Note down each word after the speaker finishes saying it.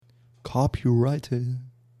Copyrighted.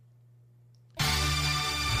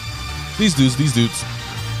 These dudes. Jungle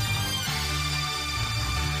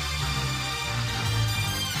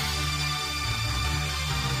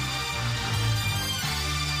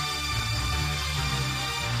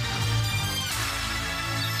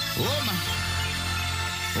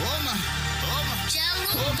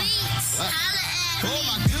Beats, holla at me. Oh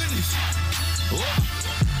my goodness.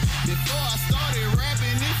 Before I started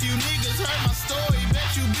rapping, if you niggas heard my story,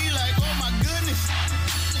 bet you be like, oh my goodness.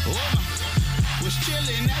 Was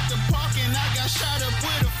chilling at the park and I got shot up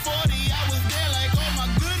with a 40. I was there like, oh my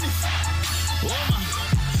goodness.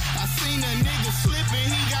 I seen a nigga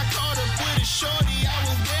slipping, he got caught up with a shorty. I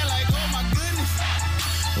was there like, oh my goodness.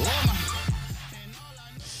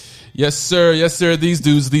 Yes, sir. These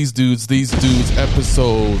dudes.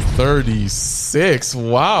 Episode 36.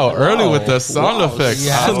 Wow, early with the sound effects.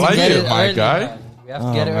 I like it, my guy. We have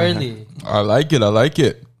to get it early. I like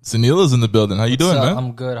it. Sunil is in the building. How you doing, man?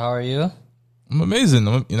 I'm good. How are you? I'm amazing.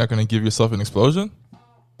 You're not going to give yourself an explosion?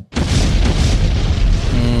 There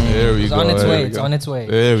we go. It's on its way.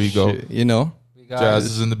 There we go. Shit, you know, Jazz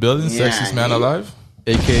is in the building. Sexiest man alive.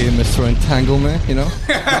 aka Mr. Entanglement. You know, you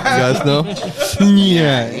guys know.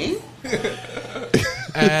 Yeah.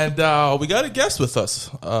 And we got a guest with us.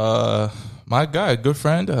 My guy, good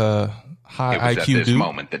friend, high IQ at this dude.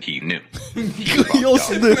 moment that he knew. Yo,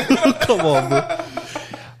 come on, bro.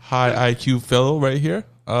 High IQ fellow right here.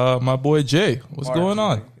 My boy Jay. What's going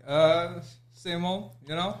on? Same old,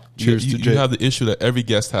 you know? Cheers you, to Jay. you have the issue that every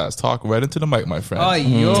guest has. Talk right into the mic, my friend. Oh,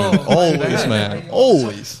 yo. Always, man.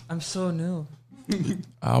 Always. I'm so new.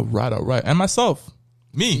 All right. And myself.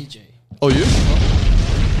 Me. DJ. Oh, you?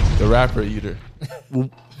 The rapper eater.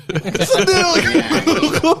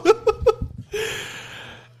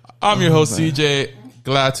 I'm your host, CJ.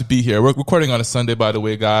 Glad to be here. We're recording on a Sunday, by the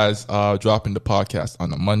way, guys. Dropping the podcast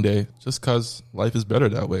on a Monday, just because life is better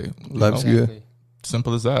that way. Life's good.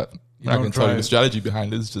 Simple as that. I'm not going to tell you the strategy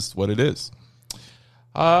behind it. It's just what it is.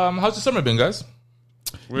 How's your summer been, guys?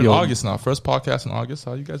 We're in August now. First podcast in August.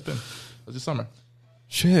 How you guys been? How's your summer?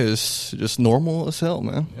 Cheers. Just normal as hell,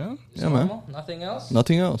 man. Yeah? Yeah, man. Normal? Nothing else?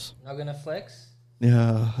 Nothing else. Not gonna flex?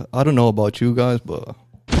 Yeah, I don't know about you guys, but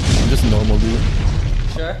I'm just a normal dude.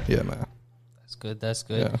 Sure. Yeah, man. That's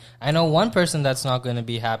good. Yeah. I know one person that's not gonna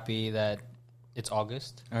be happy that it's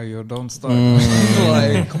August. Oh, yo, don't start.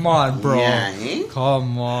 Like, come on, bro. Yeah.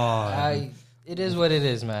 Come on. It is what it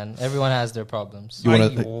is, man. Everyone has their problems.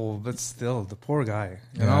 But still, the poor guy.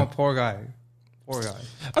 You know, poor guy.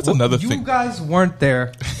 That's another thing. You guys weren't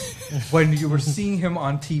there when you were seeing him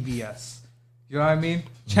on TBS. You know what I mean?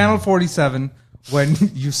 Channel 47, when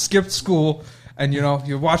you skipped school and, you know,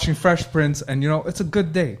 you're watching Fresh Prince and, you know, it's a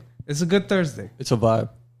good day. It's a good Thursday. It's a vibe,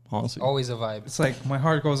 honestly. Always a vibe. It's like my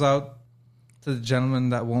heart goes out to the gentleman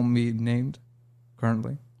that won't be named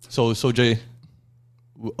currently. So Jay,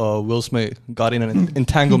 Will Smith got in an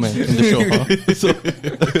entanglement in the show, huh? So,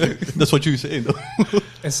 that's what you say, though.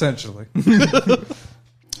 Essentially.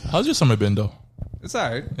 How's your summer been, though? It's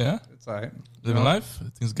all right. Yeah? It's all right. Living life?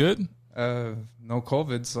 Things good? No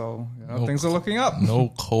COVID, so you know, No things are looking up. No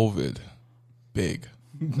COVID. Big.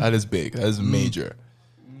 That is big. That is major.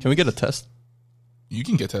 Can we get a test? You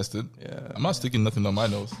can get tested. Yeah. I'm not sticking nothing on my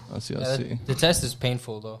nose. I see. The test is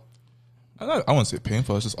painful though. I wouldn't say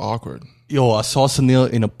painful. It's just awkward. Yo, I saw Sunil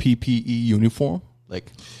in a PPE uniform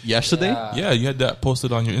like yesterday. Yeah, you had that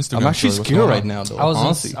posted on your Instagram. I'm actually story. What's scared going right on? now, though. I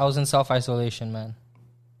honestly. was in self isolation, man,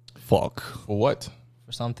 Fuck. For what?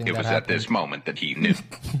 for something It that was at happened. this moment that he knew.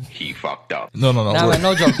 He fucked up. No. Nah, We're, man,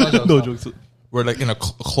 no jokes. No jokes. we're like in a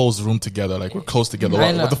closed room together. Like we're close together.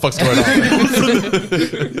 I know. What the fuck's going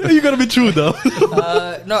on? You gotta be true, though.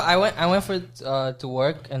 No, I went for to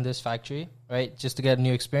work in this factory, right, just to get a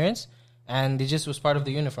new experience, and it just was part of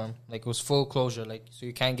the uniform. Like it was full closure, like so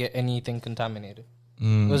you can't get anything contaminated.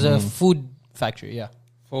 It was a food factory, yeah.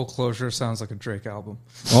 Full Closure sounds like a Drake album.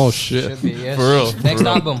 Oh, shit. Should be, yes. For real. Next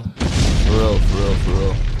album. For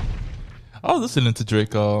real. I was listening to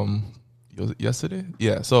Drake was it yesterday?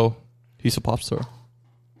 Yeah. So He's a pop star,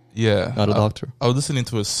 yeah, not a doctor. I was listening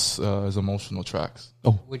to his emotional tracks.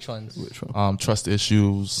 Which ones? Which one? Trust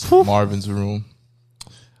Issues, Marvin's Room.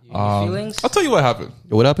 Your feelings? I'll tell you what happened.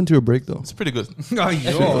 Yo, what happened to your break, though? It's pretty good. Oh,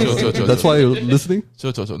 yo. Chill. That's why you're listening?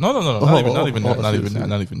 Chill. No. Not even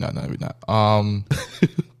that.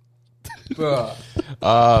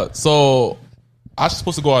 Bruh. So I was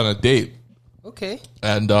supposed to go on a date, Okay.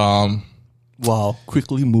 and Wow.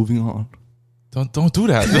 Quickly moving on. don't do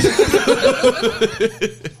that.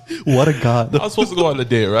 What a god. I was supposed to go on a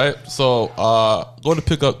date, right? So going to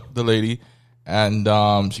pick up the lady, and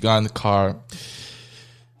she got in the car.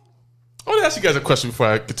 want to ask you guys a question before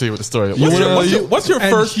I continue with the story. What's your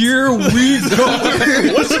And first? here we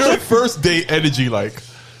go. What's your first date energy like?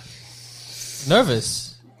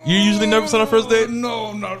 Nervous. You usually nervous on a first date?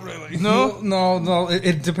 No, not really. No? No.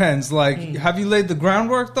 It depends. Like, have you laid the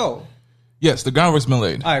groundwork though? Yes, the groundwork's been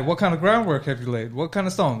laid. All right, what kind of groundwork have you laid? What kind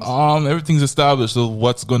of stones? Everything's established of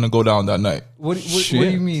what's going to go down that night. What do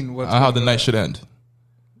you mean? What's How gonna the go night down? should end.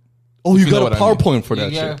 Oh, you You know got what a I mean. PowerPoint for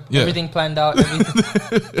that Yeah, shit. Yeah. everything planned out.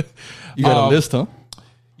 Everything. You got a list, huh?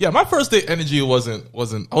 Yeah, my first date energy I wasn't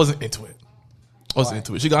into it. I wasn't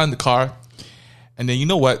into it. She got in the car, and then you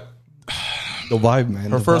know what? The vibe, man.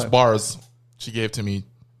 Her the first vibe. bars she gave to me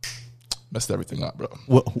messed everything up, bro.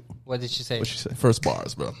 What What did she say? she say? First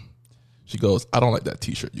bars, bro. She goes, "I don't like that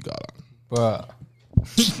T-shirt you got on."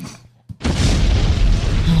 Bruh.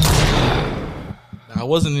 I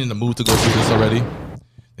wasn't in the mood to go through this already.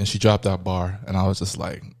 And she dropped that bar, and I was just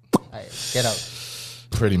like, Alright, get out.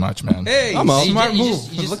 pretty much, man. Hey, I'm out. smart You move.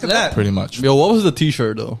 just- you just Look at left. that. Pretty much. Yo, what was the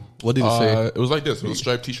T-shirt though? What did it say? It was like this. It was a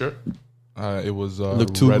striped T-shirt. It was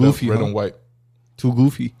Looked too red, goofy, red huh? and white. Too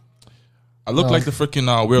goofy. I looked like the freaking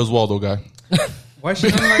Where's Waldo guy. Why she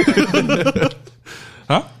didn't like that?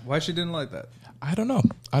 Huh? Why she didn't like that? I don't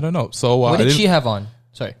know. So What I did didn't- she have on?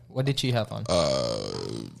 Sorry, what did she have on?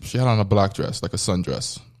 She had on a black dress, like a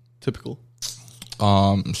sundress. Typical.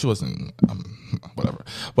 She wasn't whatever.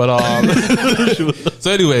 But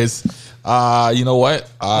so anyways, you know what?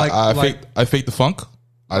 I faked the funk.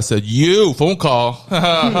 I said, "You phone call." Went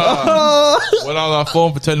on our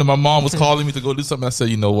phone, pretending my mom was calling me to go do something. I said,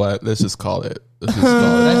 "You know what? Let's just call it."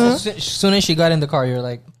 As soon as she got in the car, you're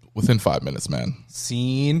like, Within 5 minutes, man.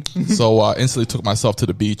 Scene. So instantly took myself to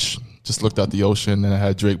the beach. Just looked out the ocean, and I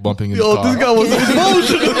had Drake bumping in the Yo, car. this guy was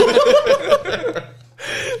emotional.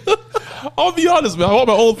 I'll be honest, man. I want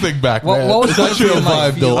my old thing back, What- man. what was It's going actually through a your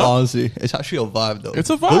mind? vibe though, honestly. It's actually a vibe though. It's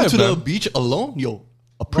a Go vibe, to the man. beach alone, yo. what was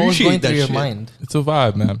Appreciate going that through your shit. mind? It's a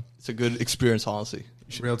vibe, man. It's a good experience, honestly.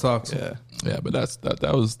 Real talk. Yeah. Yeah, but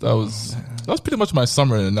that was pretty much my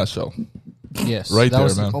summer in a nutshell. Yes, Right that there,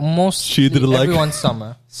 was man. almost She didn't like it. everyone's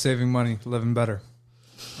summer. Saving money, living better.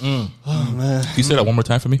 Can you say that one more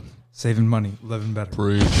time for me? Saving money, living better.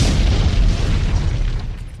 Preach.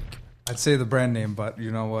 I'd say the brand name, but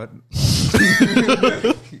you know what?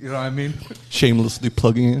 You know what I mean? Shamelessly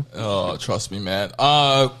plugging in. Oh, trust me, man.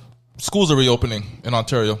 Schools are reopening in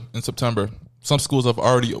Ontario in September. Some schools have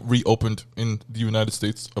already reopened in the United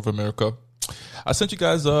States of America. I sent you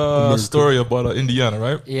guys a story about Indiana,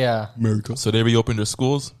 right? Yeah. America. So they reopened their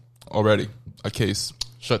schools already. A case.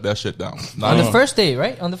 Shut that shit down. On the first day,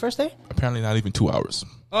 right? On the first day? Apparently not even 2 hours.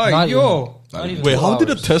 Oh, Not yo. Not even Wait, 2 how did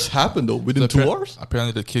the hours. test happen though? Within 2 hours?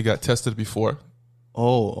 Apparently the kid got tested before,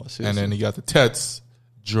 Oh, I see. and then he got the tests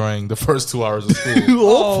during the first 2 hours of school.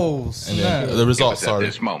 Oh, And snap. then the It results, was at sorry.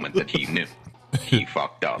 this moment that he knew. He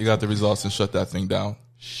fucked up. He got the results and shut that thing down.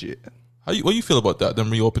 shit. What do you feel about that? Them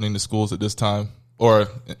reopening the schools at this time, or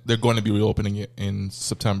they're going to be reopening it in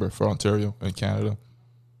September for Ontario and Canada?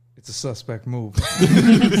 It's a suspect move.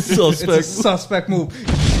 Suspect. It's a suspect move.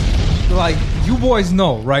 Like, you boys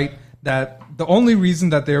know, right? That the only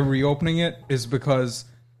reason that they're reopening it is because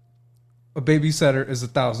a babysitter is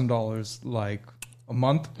 $1,000 like a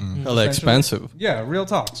month. Hella expensive. Yeah, real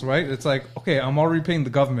talks, right? It's like, okay, I'm already paying the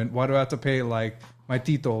government. Why do I have to pay like my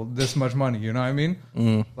tito this much money? You know what I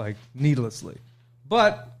mean? Like needlessly.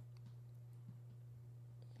 But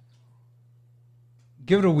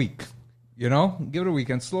give it a week. You know, give it a week,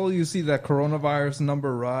 and slowly you see that coronavirus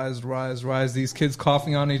number rise. These kids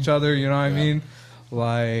coughing on each other. You know what I mean?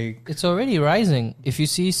 Like, It's already rising. If you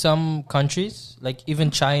see some countries, like even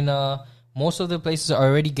China, most of the places are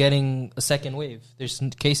already getting a second wave. There's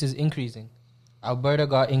cases increasing. Alberta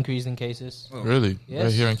got increasing cases. Really? Yes.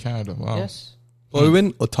 Right here in Canada? Wow. Yes. Oh, you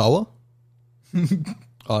in Ottawa?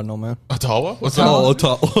 Oh no, man. Ottawa? What's Oh,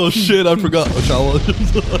 Ottawa. Oh shit, I forgot Ottawa.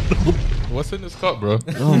 What's in this cup, bro?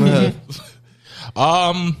 Oh man,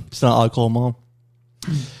 it's not alcohol, mom.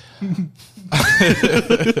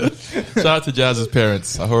 Shout out to Jazz's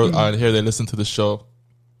parents. I hear they listen to the show.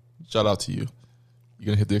 Shout out to you. You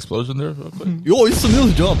gonna hit the explosion there real quick? Yo, it's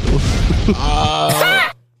Sunil's job though.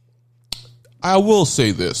 I will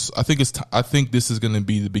say this. I think this is going to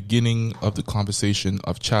be the beginning of the conversation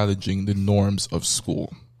of challenging the norms of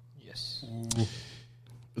school. Yes.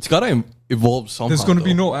 It's gotta evolve somehow. there's going to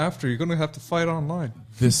be though. no after. You're going to have to fight online.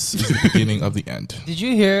 This is the beginning of the end. Did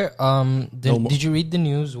you hear? No more. Did you read the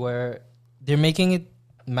news where they're making it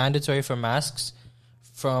mandatory for masks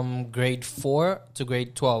from grade 4 to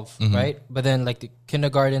grade 12, right? But then like the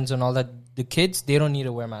kindergartens and all that, the kids they don't need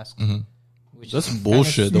to wear masks. Which That's is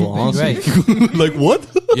bullshit, kind though. of Honestly, right. like what?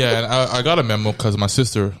 Yeah, and I got a memo because my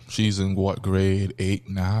sister, she's in what, grade 8,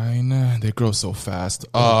 9? They grow so fast.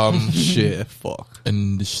 Shit, fuck.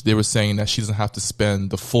 And they were saying that she doesn't have to spend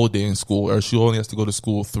the full day in school, or she only has to go to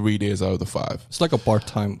school 3 days out of the 5. It's like a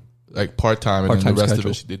part-time. Like part-time, and then the Part-time rest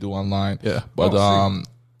schedule. of it they do online. Yeah. But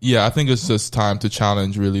yeah, I think it's just time to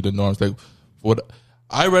challenge really the norms. Like what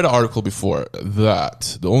I read an article before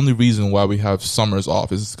that the only reason why we have summers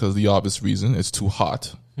off is because the obvious reason it's too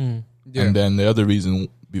hot. Yeah. And then the other reason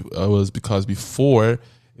was because before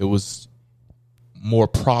it was more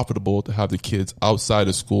profitable to have the kids outside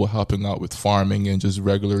of school helping out with farming and just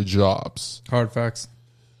regular jobs. Hard facts.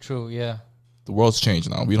 True. Yeah. The world's changed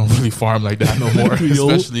now. We don't really farm like that no more,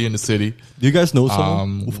 especially in the city. Do you guys know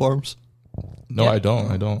someone who farms? No, Yeah. I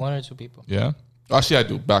don't. I don't. 1 or 2 people. Yeah. Actually, I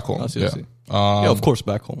do back home. I see. Yeah. Yeah, of course,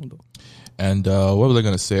 back home though. And what was I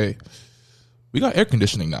gonna say? We got air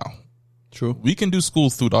conditioning now. True. We can do school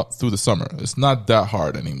through the summer. It's not that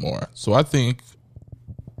hard anymore. So I think.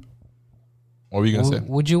 What were you gonna say?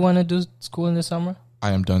 Would you want to do school in the summer?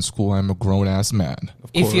 I am done school. I'm a grown ass man.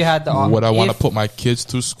 If you had the Would I want to if- put my kids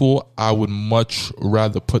through school? I would much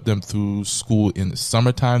rather put them through school in the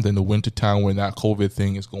summertime than the wintertime when that COVID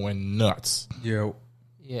thing is going nuts. Yeah.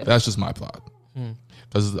 Yeah. That's just my thought.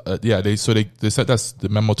 Because they said that's the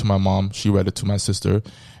memo to my mom. She read it to my sister,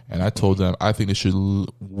 and I told them I think they should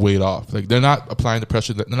wait off. Like they're not applying the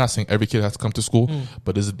pressure. They're not saying every kid has to come to school,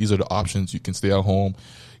 but these are the options. You can stay at home,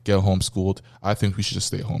 get homeschooled. I think we should just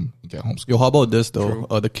stay home and get homeschooled. Yo, how about this though?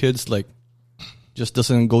 The kids like just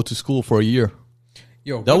doesn't go to school for a year.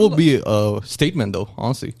 Yo, That would be a statement though.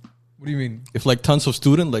 Honestly, What do you mean? if like tons of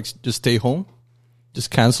students like just stay home, just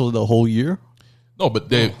cancel the whole year. No, but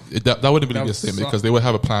that wouldn't really That be a would statement suck. because they would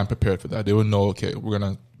have a plan prepared for that. They would know, okay, we're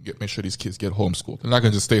gonna make sure these kids get homeschooled. They're not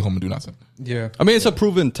gonna just stay home and do nothing. Yeah. I mean, it's a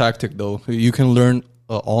proven tactic though. You can learn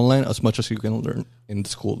online as much as you can learn in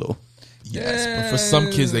school though. Yes, but for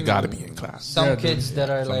some kids, they gotta be in class. Some Yeah, kids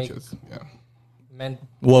that are Some like kids, yeah. meant.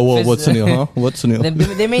 Whoa, what's new, huh? What's new?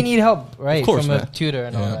 They may need help, right? Of course, from a man. tutor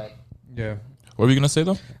and all Yeah. that. Yeah. What were you gonna say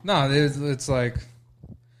though? No, it's like,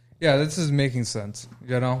 yeah, this is making sense.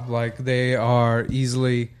 You know, like they are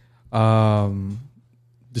easily,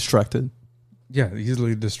 Distracted.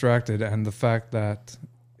 easily distracted, and the fact that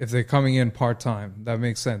if they're coming in part time, that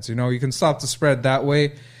makes sense. You know, you can stop the spread that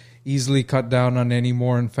way, easily cut down on any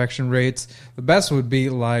more infection rates. The best would be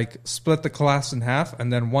like split the class in half,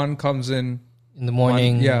 and then one comes in In the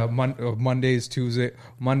morning. Mondays,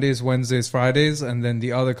 Wednesdays, Fridays, and then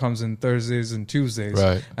the other comes in Thursdays and Tuesdays,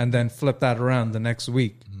 Right. and then flip that around the next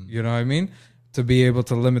week. You know what I mean? To be able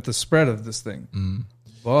to limit the spread of this thing.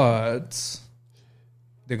 But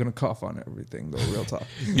they're gonna cough on everything, though. Real talk.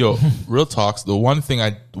 Yo, real talks. The one thing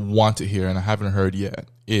I want to hear and I haven't heard yet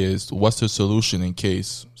is what's the solution in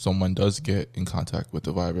case someone does get in contact with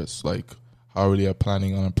the virus? Like, how are they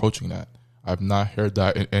planning on approaching that? I've not heard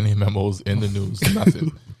that in any memos in the news.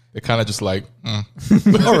 Nothing. They're kind of just like, All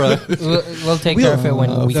right. We'll take care of it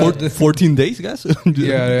when we get 14 days, guys.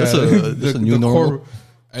 That's a new normal.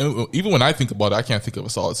 And even when I think about it, I can't think of a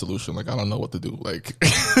solid solution. Like, I don't know what to do. Like,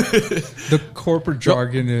 The corporate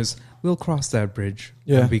jargon is, "We'll cross that bridge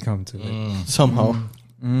Yeah. when we come to it." Somehow.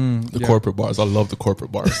 the corporate bars. I love the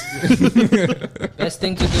corporate bars. best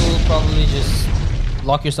thing to do probably just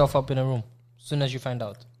lock yourself up in a room as soon as you find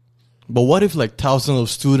out. But what if like thousands of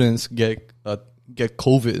students get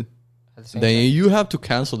COVID? At the same Then time. you have to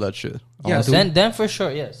cancel that shit. Yeah, Then for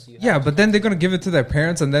sure, yes. You have Yeah, but then they're gonna give it to their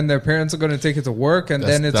parents, and then their parents are gonna take it to work, and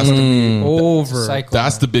then it's That's- gonna be It's a over. cycle,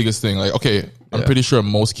 That's man. the biggest thing. Like, okay, I'm Yeah. pretty sure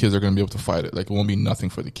most kids are going to be able to fight it. Like, it won't be nothing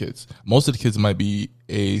for the kids. Most of the kids might be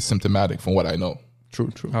asymptomatic from what I know.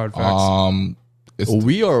 True. Hard facts. It's,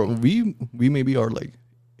 We maybe are like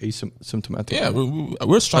asymptomatic. yeah,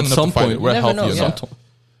 we're strong At enough some to fight point. it. We're You never healthy know, enough.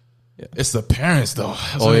 yeah. It's the parents, though.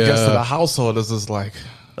 That's Oh, when it gets to yeah. the household. It's just like,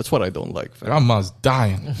 That's what I don't like. fam. grandma's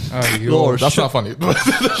dying. Yo, Lord, That's not funny.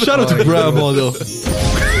 Shout out to grandma though.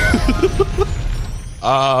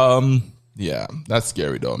 Yeah, that's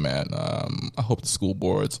scary though, man. I hope the school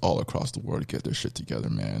boards all across the world get their shit together,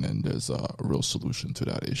 man, and there's a real solution to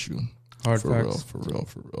that issue. Hard for facts. real,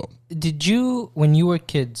 for real. Did you, when you were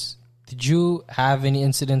kids, did you have any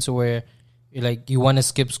incidents where you want to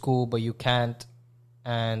skip school but you can't,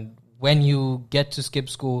 and when you get to skip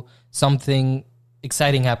school, something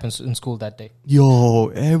exciting happens in school that day? Yo,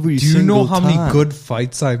 every do you single know how time. many good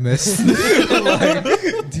fights I missed? Like,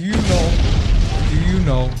 do you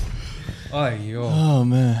know? Yo, Oh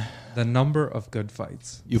man, the number of good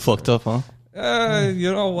fights. you fucked up, huh?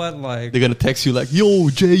 You know what? Like, They're gonna text you like, "Yo,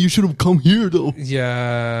 Jay, you should have come here though."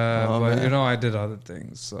 yeah, Oh, but man. you know, I did other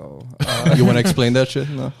things. So, You want to explain that shit?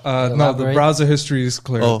 No. no, the Elaborate. browser history is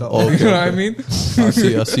clear. Oh, though. okay, You know what I okay. mean?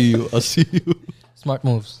 I see you. Smart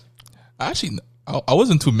moves. Actually, I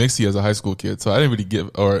wasn't too mixy as a high school kid, so I didn't really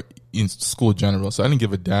give, or in school in general, so I didn't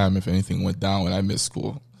give a damn if anything went down when I missed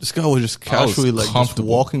school. This guy was just I was casually like just comfortable.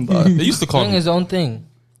 walking by. They used to call Doing me. his own thing.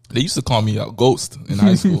 They used to call me a ghost in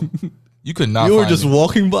high school. You could not. You were find just me.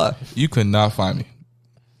 walking by. You could not find me.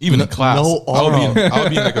 Even in class. no I would be aura.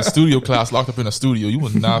 in like a studio class, locked up in a studio. You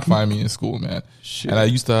would not find me in school, man. Shit. And I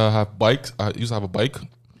used to have bikes. I used to have a bike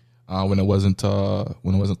when it wasn't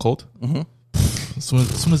cold. Mm-hmm. As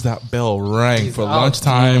soon as that bell rang He's for out.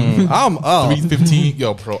 lunchtime, I'm out. 3:15.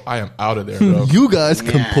 Yo, bro, I am out of there, bro. You guys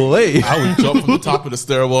can play. I would jump from the top of the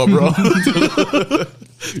stairwell, bro.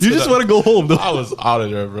 You just want to go home though. I was out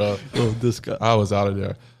of there, bro. Oh, this guy. I was out of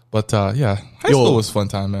there. But yeah, high Yo. school was a fun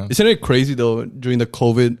time, man. Isn't it crazy though? During the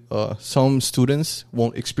COVID, some students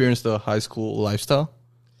won't experience the high school lifestyle,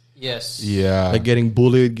 Yes. Yeah. like getting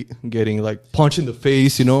bullied, getting like punched in the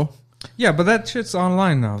face. You know, Yeah, but that shit's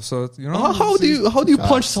online now. So you know, how do you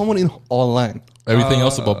punch someone in online? Everything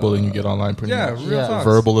else about bullying you get online pretty Yeah, much. real Yeah. talk.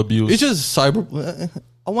 Verbal abuse. It's just cyber.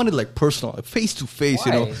 I wanted like personal, face to face.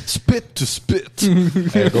 You know, Why? spit to spit.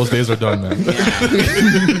 Hey, those days are done, man.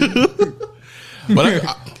 But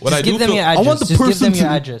what I Just give do them feel, your address. want the Just give them person your to-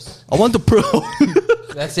 address. I want the pro.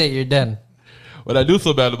 That's it. You're done. what I do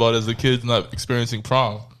feel bad about is the kids not experiencing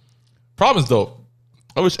prom. Prom is dope.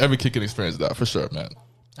 I wish every kid could experience that for sure, man.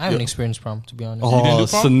 I haven't experienced prom, to be honest. didn't Oh,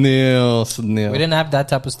 do prom? Sunil. We didn't have that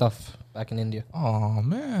type of stuff back in India. Oh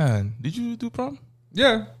man, did you do prom?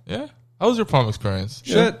 Yeah, Yeah. How was your prom experience?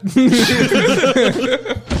 shit.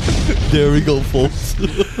 There we go, folks.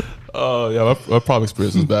 Oh yeah, my prom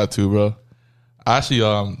experience was bad too, bro. Actually,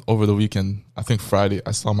 over the weekend, I think Friday,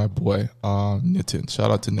 I saw my boy Nitin.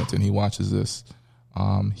 Shout out to Nitin. He watches this.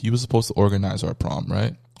 He was supposed to organize our prom,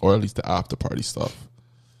 right, or at least the after party stuff.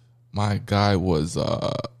 My guy was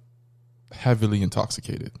heavily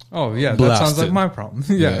intoxicated. Oh yeah, that Blasted. sounds like my problem.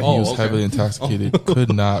 Yeah. He Oh, was okay. heavily intoxicated.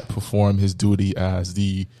 Could not perform his duty as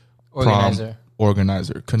the Organizer. prom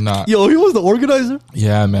organizer. Could not. Yo, he was the organizer.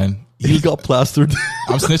 Yeah, man. He got plastered.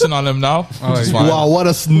 I'm snitching on him now. Which is yeah. fine. Wow, what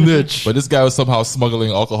a snitch. But this guy was somehow smuggling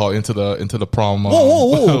alcohol into the prom.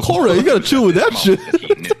 Whoa, Cora, you gotta chill with that shit.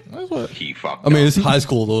 He fucked I mean, up. it's high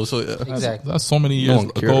school though, so yeah. Exactly. That's so many No years one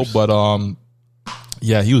ago. cares. But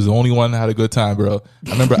yeah, he was the only one that had a good time, bro.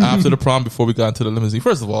 I remember after the prom, before we got into the limousine.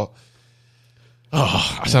 First of all,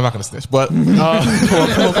 actually, I'm not gonna snitch, but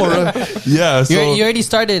yeah. So You already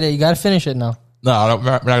started it. You gotta finish it now. no, I'm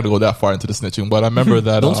not gonna go that far into the snitching. But I remember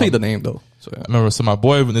that. Don't say the name though. So yeah. I remember, so my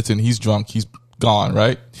boy Nitin, he's drunk, he's gone,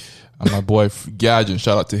 right? And my boy Gadget,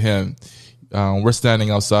 shout out to him. We're standing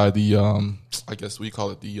outside the, I guess we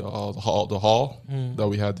call it the hall that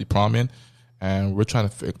we had the prom in, and we're trying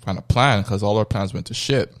to find a plan because all our plans went to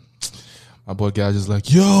shit. My boy Gadget's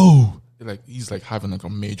like, "Yo," he's like having like a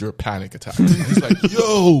major panic attack. He's like,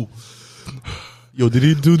 "Yo." Yo, did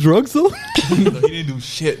he do drugs though? No, he didn't do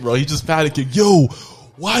shit, bro. He just panicking. Yo,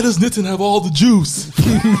 why does Nitin have all the juice?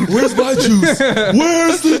 Where's my juice?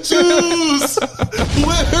 Where's the juice?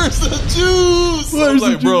 Where's the juice? I'm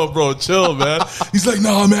like, bro, chill, man. He's like,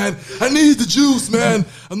 nah, man, I need the juice, man.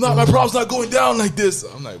 My problem's not going down like this.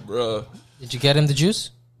 I'm like, bro, Did you get him the juice?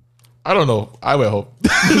 I don't know. I would hope.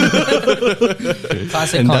 Classic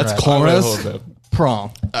And Conrad. that's I would Conrad's hope, man.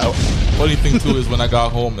 prom. Funny thing too is when I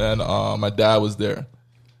got home and my dad was there.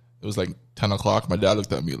 It was like 10 o'clock. My dad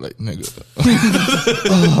looked at me like, nigga.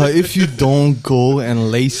 If you don't go and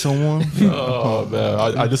lay someone, Oh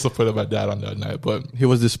man, I disappointed my dad on that night, but he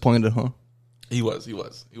was disappointed, huh? he was.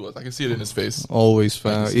 I can see it in his face. Always, I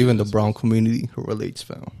fam. can see Even it the brown community who relates,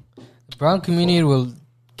 fam. The brown community will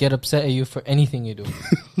get upset at you for anything you do.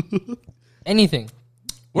 Anything.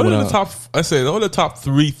 What are Wanna- the top? I say, what are the top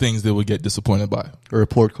 3 things they would get disappointed by?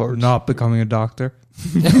 Report cards. Not becoming a doctor.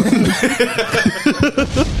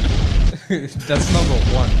 That's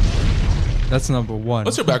number one.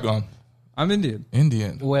 What's your background? I'm Indian.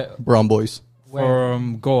 Indian. Where? Brown boys. Where?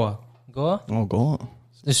 From Goa. Goa? Oh, go on.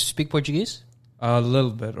 Does she speak Portuguese? A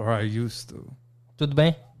little bit, or I used to. Tudo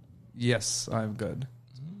bem? Yes, I'm good.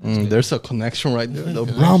 There's a connection right there. The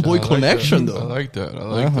brown boy I like connection, that. I though. like that. I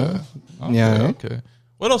like that. Okay, Yeah. Okay.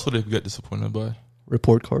 What else would they get disappointed by?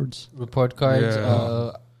 Report cards. Report cards.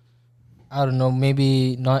 Yeah. I don't know.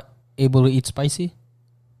 Maybe not able to eat spicy.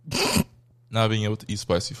 Not being able to eat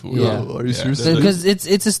spicy food. Yeah. Are you Yeah, serious? that's- Because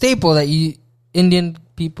it's a staple that Indian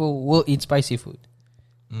people will eat spicy food.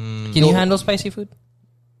 Can you handle spicy food?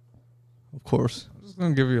 of course. I'm just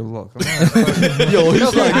gonna give you a look. Yo,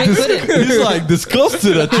 No, but I couldn't. he's like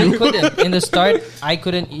disgusted at I you. couldn't. In the start, I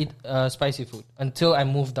couldn't eat spicy food until I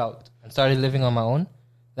moved out and started living on my own.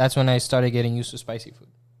 That's when I started getting used to spicy food.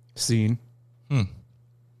 Scene.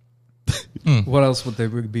 What else would they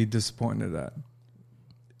be disappointed at?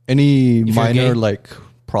 Any you're minor gay. like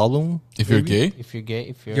problem? If you're gay, If you're gay,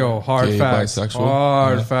 if you're Yo, hard Gay, facts. bisexual?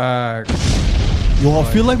 Hard Yeah. facts. Yo, I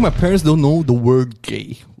feel like my parents don't know the word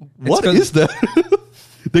gay. What 'cause- is that?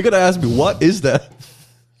 They're gonna ask me, what is that?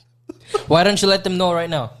 why don't you let them know right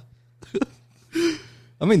now?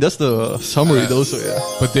 I mean, that's the summary, though. So yeah,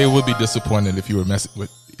 but they would be disappointed if you were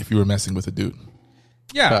messing with a dude.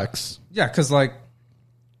 Yeah. facts. Yeah, because like,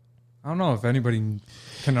 I don't know if anybody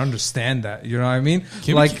can understand that. You know what I mean? Can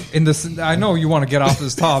we- like in this, I know you want to get off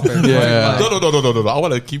this topic. but, Yeah. like- No. I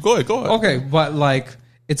want to keep going. Go ahead. okay, but like,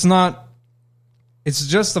 it's not. It's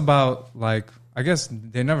just about like, I guess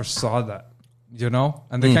they never saw that. You know,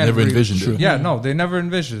 and they can't Never really- envisioned it. Yeah, no, they never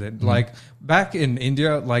envisioned it. Like back in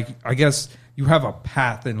India, like I guess you have a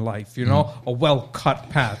path in life, you know, a well cut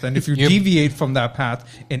path, and if you deviate from that path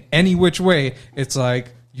in any which way, it's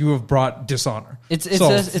like you have brought dishonor. It's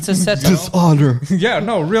So- a set. Dishonor. yeah,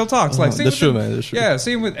 no, real talks. Like same that's with true, the- man, that's true. Yeah,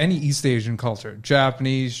 same with any East Asian culture,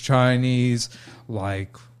 Japanese, Chinese,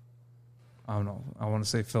 like I don't know. I want to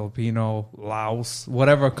say Filipino, Laos,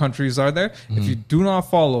 whatever countries are there. If you do not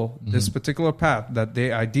follow this particular path that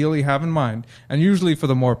they ideally have in mind, and usually for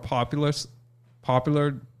the more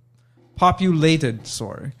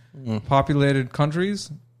populated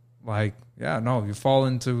countries, like yeah, no, you fall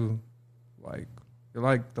into like you're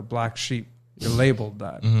like the black sheep. You're labeled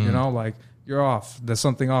that, you know, like you're off. There's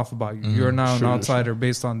something off about you. You're now an outsider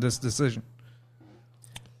based on this decision.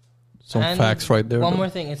 Some And facts right there. One though. more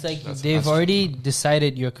thing, it's like they've already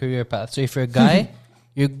decided your career path. So if you're a guy,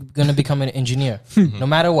 you're gonna become an engineer, no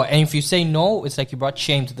matter what. And if you say no, it's like you brought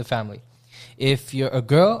shame to the family. If you're a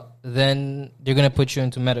girl, then they're gonna put you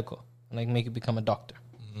into medical and like make you become a doctor.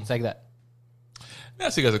 It's like that. Let me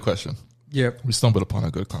ask you guys a question. Yep. We stumbled upon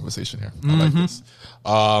a good conversation here. I like this.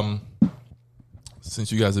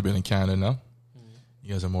 Since you guys have been in Canada now,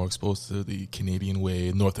 you guys are more exposed to the Canadian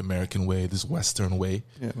way, North American way, this Western way.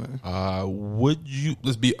 Yeah, man. Would you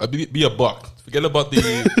let's be a buck? Forget about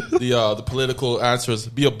the political answers.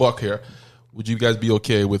 Be a buck here. Would you guys be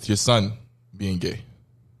okay with your son being gay?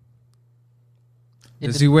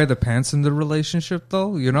 Does he wear the pants in the relationship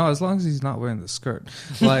though? You know, as long as he's not wearing the skirt.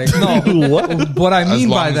 Like no, what I As mean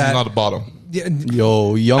long by as that, he's not a bottom. yeah,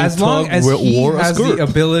 Yo, Young as long Thug as he wore a has skirt. the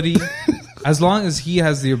ability, as long as he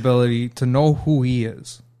has the ability to know who he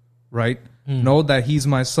is, right? Know that he's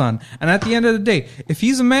my son. And at the end of the day, if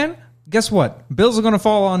he's a man, guess what? Bills are going to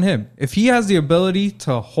fall on him. If he has the ability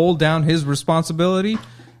to hold down his responsibility,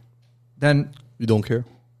 then You don't care?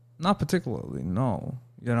 not particularly, no.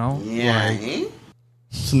 You know?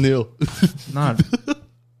 Snail.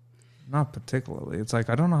 Not particularly. It's like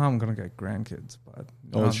I don't know how I'm gonna get grandkids, but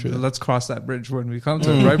Oh, shit. let's cross that bridge when we come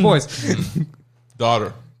to it, right, boys?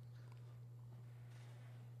 Daughter.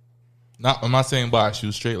 I'm not saying bi. She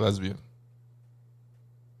was straight lesbian.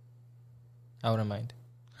 I wouldn't mind.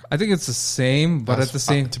 I think it's the same, but at the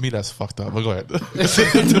same, to me that's fucked up. But go ahead.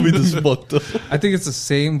 To me, this is fucked up. I think it's the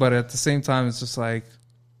same, but at the same time, it's just like,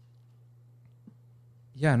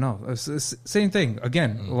 yeah, no, it's same thing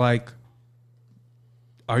again. Like,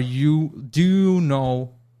 do you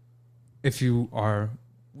know if you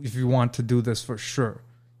want to do this for sure?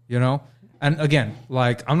 You know. And again,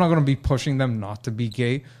 like, I'm not going to be pushing them not to be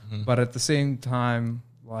gay, but at the same time,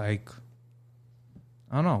 like,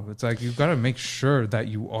 I don't know. It's like, you've got to make sure that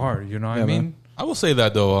you are, you know what I mean? man. I will say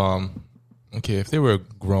that though. Okay, if they were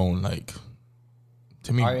grown, like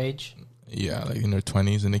to me, Our age. yeah, like in their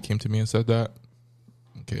 20s, and they came to me and said that,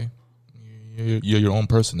 okay, you're your own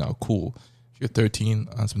person now. Cool. If you're 13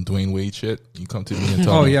 on some Dwayne Wade shit, you come to me and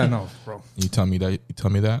tell Oh, me. yeah, no, bro. You tell me that.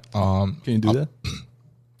 Can you do that?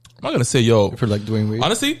 I'm not gonna say yo. If you're like Dwayne Wade?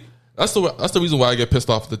 Honestly, that's the reason why I get pissed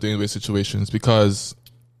off at the Dwayne Wade situations, because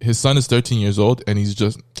his son is 13 years old and he's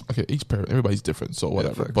just okay. Each parent, everybody's different, so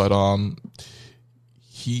whatever. facts. But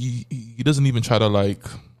he doesn't even try to like.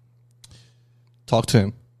 Talk to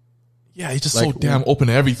him. Yeah, he's just Like, so damn open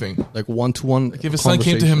to everything. Like one-to-one. Like if his son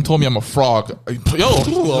came to him and told me I'm a frog, yo, a frog, you're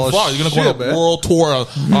gonna go on a shit, man. world tour on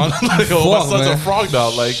like, yo, my Fuck, son's a man. frog now.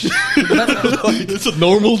 Like It's a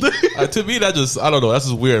normal day. to me, that just I don't know. That's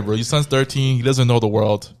just weird, bro. Your son's 13. He doesn't know the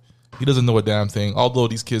world. He doesn't know a damn thing. Although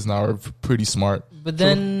these kids now are pretty smart. But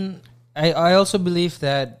then I also believe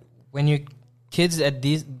that when your kids at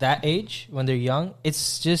that age, when they're young,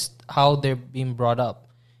 it's just how they're being brought up.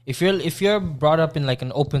 If you're brought up in like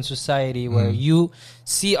an open society where you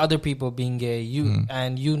see other people being gay,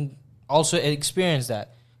 and you also experience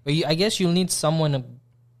that, but I guess you'll need someone to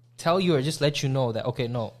tell you or just let you know that, okay,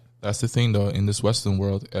 no. That's the thing, though. In this Western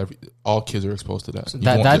world, all kids are exposed to that. So you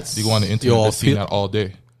go on the internet, all they're seeing that all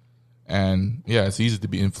day, and yeah, it's easy to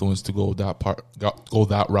be influenced to go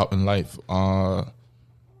that route in life. But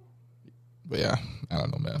yeah, I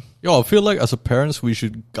don't know, man. Yo, I feel like as a parents, we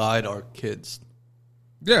should guide our kids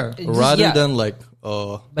Yeah. rather than like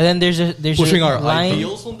But then there's pushing a our line.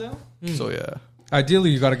 ideals on them. So yeah. Ideally,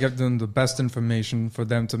 you got to give them the best information for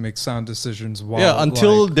them to make sound decisions. While, Yeah,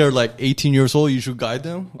 until they're like 18 years old, you should guide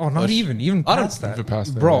them. Oh, not even I don't- past that. even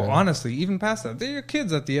past that, Bro, yeah. honestly, even past that. They're your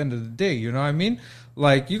kids at the end of the day, you know what I mean?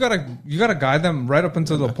 Like you gotta guide them right up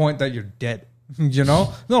until the point that you're dead. You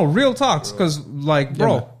know? No, real talks, because like,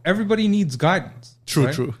 bro, everybody needs guidance. True,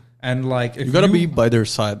 right? true. And like if You gotta be by their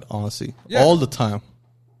side, honestly, Yeah. all the time.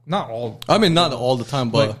 not all I mean, not all the time,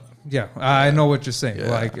 but like, yeah, I know what you're saying.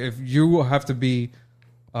 Yeah. Like if you have to be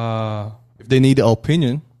if they need an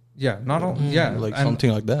opinion, yeah, not all yeah, like and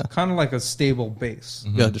something like that. kind of like a stable base.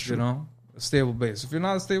 Yeah, that's You true. know? A stable base. If you're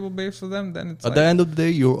not a stable base for them, then it's At like, the end of the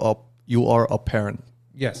day, you are a parent.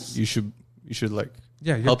 yes. You should like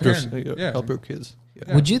Yeah, you're help a parent. Yeah. help your kids.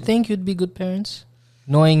 Yeah. Would you think you'd be good parents?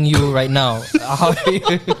 Knowing you right now.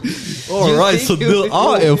 All right, so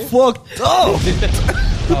I am fucked up.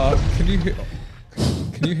 Can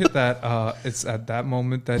you hit that? It's at that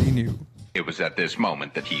moment that he knew. It was at this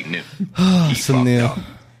moment that he knew. So Neil,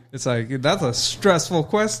 It's like that's a stressful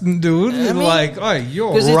question, dude. I mean, like, oh,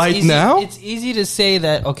 yo, 'Cause it's Right easy- now? it's easy to say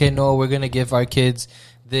that, okay, no, we're going to give our kids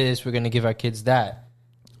this, we're going to give our kids that.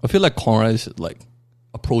 I feel like Conrad is like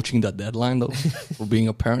approaching that deadline though for being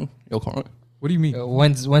a parent. Yo, Conrad. what do you mean?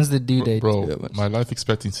 When's the due date? Bro, Yeah, man. my life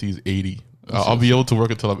expectancy is 80. I'll be able to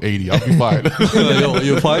work until I'm 80. I'll be fine. Yo,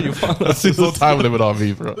 you're fine. You're fine. There's no time limit on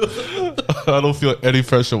me, bro. I don't feel any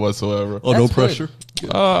pressure whatsoever. Oh, no That's good. pressure.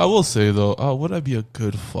 I will say though, would I be a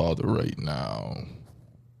good father right now?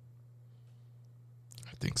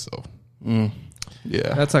 I think so.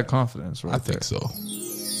 Yeah. That's like confidence, right? I think so.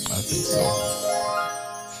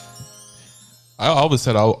 I always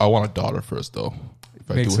said I want a daughter first, though. If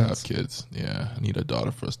I Makes do sense. have kids, yeah, I need a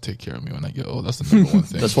daughter first to take care of me when I get old. That's the number one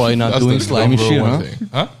thing. That's why you're not That's doing the slimy number shit, one huh? thing.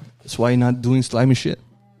 Huh? That's why you're not doing slimy shit.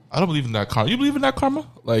 I don't believe in that karma. You believe in that karma?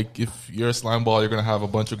 Like, if you're a slime ball, you're gonna have a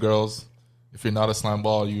bunch of girls. If you're not a slime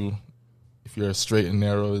ball, if you're straight and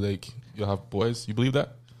narrow, like you'll have boys. You believe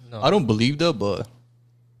that? I don't believe that, but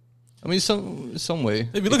I mean, some way.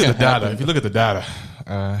 If you look at the data,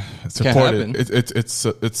 it's Can reported. happen.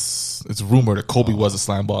 It's rumored that Kobe was a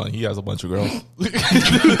slime ball and he has a bunch of girls.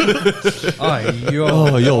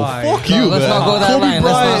 Oh, yo, fuck you, let's man. not go that Kobe line.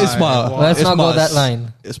 Bryant Let's is my. Let's it's not my go that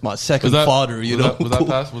line. It's my second father. You know, Was that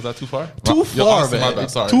past? Was that too far? too Yo, far, honestly, my man. bad.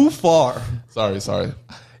 It's Sorry. too far. Sorry.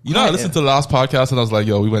 You know, I listened to the last podcast and I was like,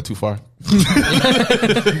 yo, we went too far. We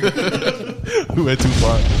went too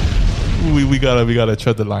far. We gotta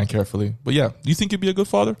tread the line carefully. But yeah, do you think you'd be a good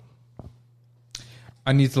father?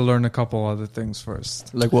 I need to learn a couple other things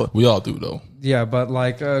first. Like what? We all do though. Yeah, but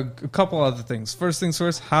like a couple other things. First things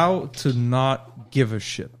first, how to not give a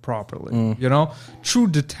shit properly. You know, true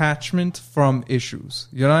detachment from issues.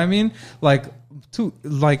 You know what I mean?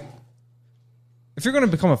 If you're going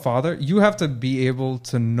to become a father, you have to be able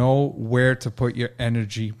to know where to put your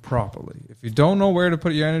energy properly. If you don't know where to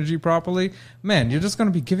put your energy properly, man, you're just going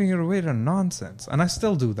to be giving it away to nonsense. And I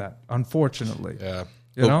still do that, unfortunately. Yeah.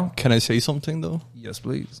 You know? Can I say something though? Yes,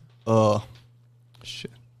 please.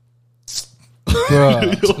 Shit.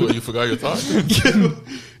 You forgot your thought?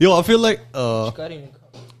 Yo, I feel like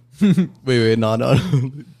wait, no,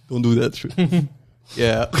 don't do that shit.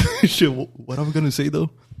 Yeah, shit. What am I gonna say though?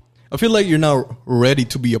 I feel like you're not ready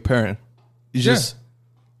to be a parent. It's Yeah. just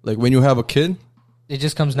like when you have a kid. It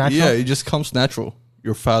just comes natural. Yeah, it just comes natural.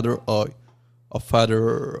 Your father, a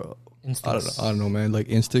father. Instincts. I don't know, man. Like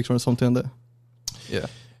instincts or something like that. Yeah,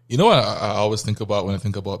 You know what I always think about when I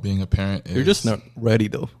think about being a parent? you're just not ready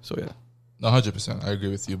though. So yeah. No, 100%. I agree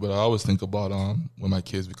with you, but I always think about when my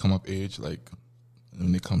kids become up age, like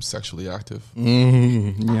when they become sexually active.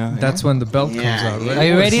 Yeah, That's when the belt comes out, right? Are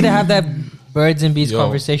you ready to have that birds and bees Yo.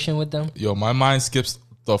 conversation with them? Yo, my mind skips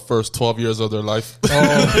the first 12 years of their life.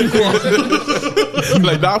 Oh.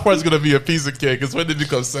 Like that part's gonna be a piece of cake. It's when they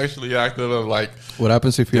become sexually active. I'm like, What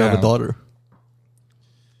happens if you have a Damn. daughter?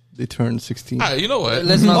 They turn 16. you know what?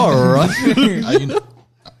 Let's not. All right.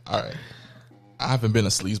 All right. I haven't been a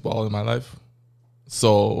sleazeball in my life,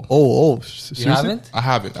 so You seriously? haven't? I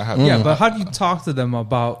haven't. Yeah, but how do you talk to them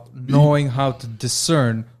about knowing how to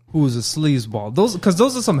discern who's a sleazeball?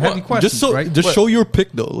 Those are some heavy questions, right? Just show your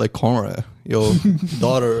pick though, like Conrad, yo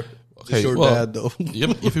daughter. Okay, Your well, dad though.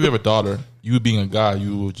 if you have a daughter, you being a guy,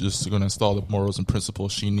 you just going to install the morals and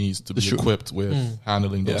principles she needs to be equipped with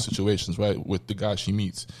handling those situations, right? With the guy she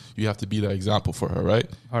meets, you have to be that example for her, right?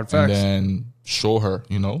 Hard facts. And then show her,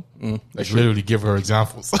 like literally give her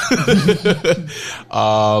examples.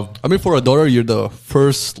 I mean, for a daughter, you're the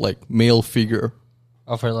first like male figure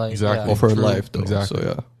Of her life. Exactly. Yeah. of her True. life, though. Exactly. So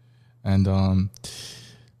yeah. And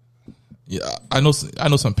yeah, I know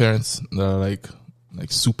some parents that are like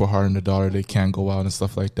super hard on their daughter. They can't go out and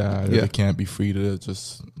stuff like that. Or Yeah. they can't be free to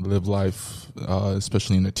just live life,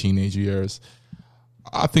 especially in the teenage years.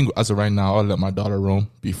 I think as of right now, I'll let my daughter roam,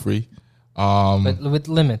 be free. But with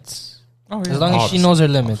limits. Oh, yeah. As long as she knows her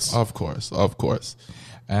limits. Of course.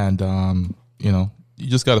 And you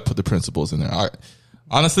just got to put the principles in there.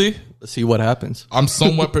 Honestly, Let's see what happens. I'm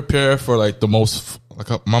somewhat prepared for like the most.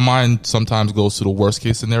 My mind sometimes goes to the worst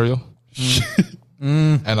case scenario.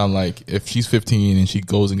 And I'm like, if she's 15 and she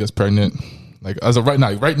goes and gets pregnant, like as of right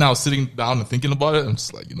now, sitting down and thinking about it, I'm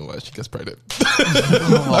just like, you know what, she gets pregnant.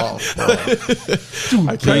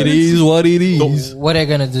 It is what it is. What are you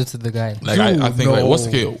gonna do to the guy? Like I think like,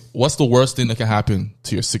 no. what's the worst thing that can happen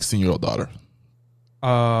to your 16-year-old daughter?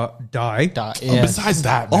 Die. Yeah. Besides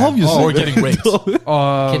that, man. Obviously. or getting raped,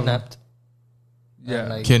 Kidnapped. Yeah. And,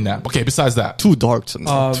 like, kidnapped. Okay, besides that, Too dark.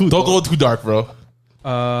 Sometimes. Too don't dark. go too dark, bro.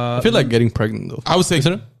 I feel like getting pregnant though. I would say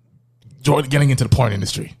getting into the porn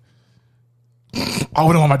industry. I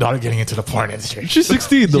wouldn't want my daughter getting into the porn industry. She's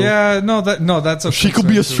 16 though. Yeah, that's a She could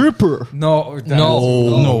be a concern, too. stripper. No,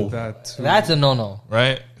 No. That's a no-no.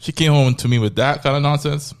 Right? She came home to me with that kind of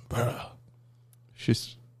nonsense. Bruh.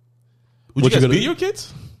 She's. Would What you you guys gonna beat do? your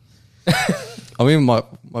kids? I mean, my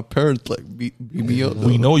parents like beat me up.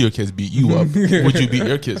 We know your kids beat you up. Would you beat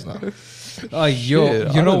your kids now? You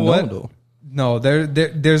I know don't what? though. No,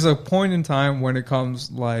 there's a point in time when it comes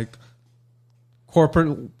like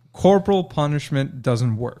corporal punishment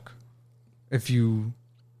doesn't work if you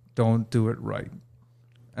don't do it right.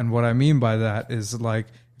 And what I mean by that is like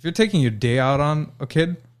if you're taking your day out on a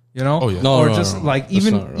kid, Oh, yeah. No, or no, just no, no. like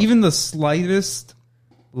That's not right. even the slightest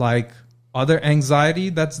like other anxiety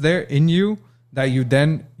that's there in you that you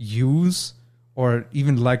then use or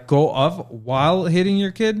even let go of while hitting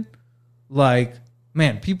your kid, like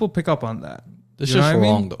man, people pick up on that. That's You know just what I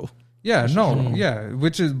mean? wrong though. Yeah, no, yeah,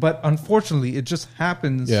 but unfortunately, it just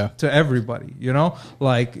happens Yeah. to everybody,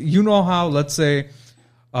 Like, how, let's say,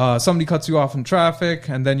 somebody cuts you off in traffic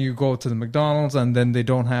and then you go to the McDonald's and then they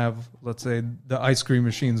don't have, let's say, the ice cream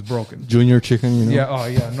machine's broken. Junior chicken,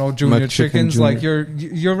 Yeah, no junior McChicken chickens. Junior. Like,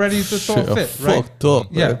 you're ready to throw a Shit, fit, right? fucked up.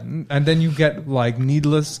 Yeah, man. and then you get, like,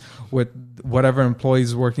 needless with whatever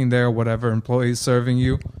employee's working there, whatever employee's serving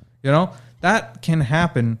you, That can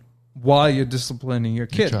happen while you're disciplining your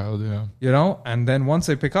kid. Child, yeah. And then once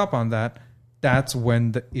they pick up on that, that's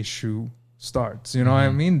when the issue starts. You know what I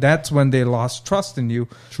mean? That's when they lost trust in you.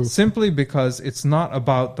 Simply because it's not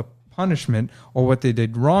about the punishment or what they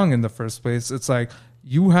did wrong in the first place. It's like,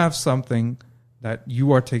 you have something that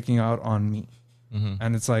you are taking out on me.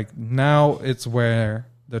 And it's like, now it's where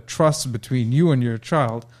the trust between you and your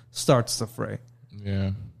child starts to fray.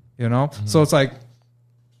 Yeah. So it's like,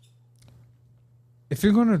 if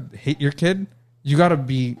you're going to hate your kid, you got to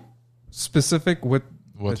be specific with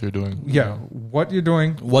What you're doing. what you're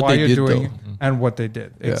doing, What why they you're did, doing, though. and what they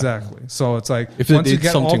did. Yeah. Exactly. So it's like, If they once you did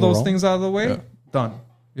get all something those wrong, things out of the way, yeah. done.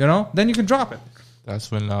 Then you can drop it. That's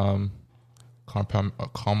when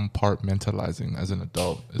compartmentalizing as an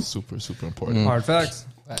adult is super, super important. Hard facts.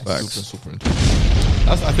 Super, super important.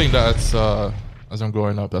 I think that's as I'm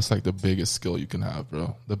growing up, that's like the biggest skill you can have,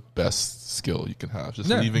 bro. The best skill you can have. Just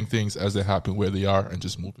Yeah. leaving things as they happen where they are and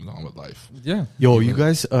just moving on with life. Yeah. Yo, you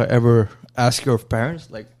guys ever ask your parents,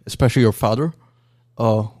 like especially your father,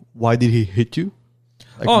 why did he hit you?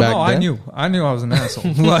 Like Oh back no, then? I knew I was an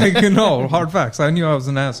asshole. Hard facts. I knew I was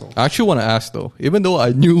an asshole. I actually want to ask though, even though I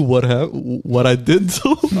knew what I did,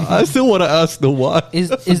 so I still want to ask the why.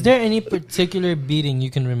 Is there any particular beating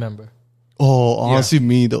you can remember? Oh, honestly,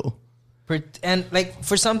 me though. And like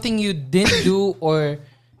for something you didn't do or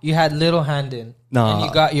you had little hand in, Nah. and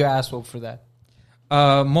you got your ass whooped for that.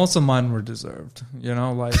 Most of mine were deserved.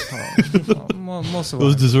 Most of It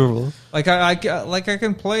was mine. deservable. Like I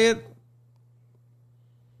can play it.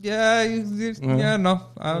 Yeah, no,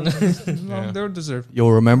 they were deserved. Yo,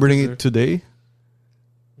 remembering it today,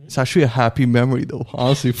 it's actually a happy memory though.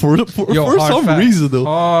 Honestly, for Yo, hard some facts. reason though.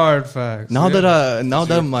 Hard facts. Now Yeah.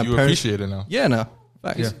 that my you parents, appreciate it now. yeah, no,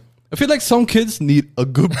 facts. Yeah. I feel like some kids need a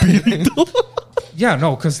good beating though. Yeah,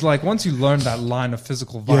 no, because like once you learn that line of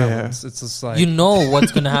physical violence, it's just like You know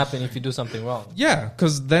what's gonna happen if you do something wrong. yeah,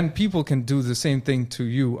 because then people can do the same thing to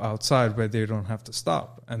you outside where they don't have to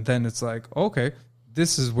stop, and then it's like okay,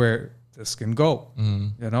 this is where this can go,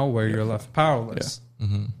 you know, where you're left powerless,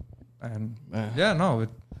 and yeah, no,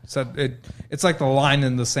 it's like the line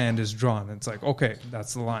in the sand is drawn. It's like okay,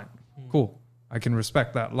 that's the line. Cool, I can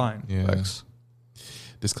respect that line. Yeah. Facts.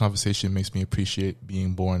 This conversation makes me appreciate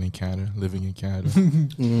being born in Canada, living in Canada,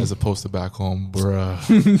 as opposed to back home, bruh.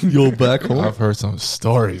 Yo, back home. I've heard some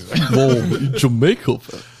stories. Whoa, Jamaica.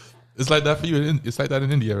 Fam. It's like that for you. It's like that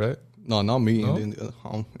in India, right? No, not me. No?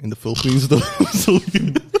 In the Philippines, though. So,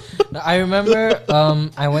 I remember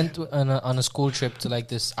I went on a school trip to like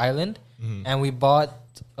this island, and we bought.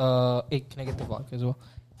 Hey, can I get the vodka as well?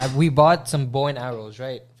 We bought some bow and arrows,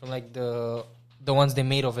 right, from like the ones they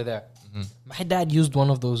made over there. My dad used one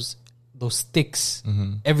of those sticks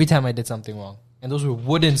every time I did something wrong, and those were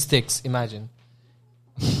wooden sticks. Imagine.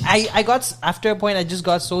 I got after a point, I just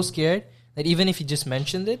got so scared that even if he just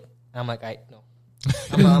mentioned it, I'm like, no,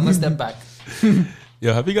 I'm gonna step back.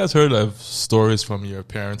 Yeah. Have you guys heard of stories from your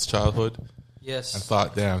parents' childhood Yes. and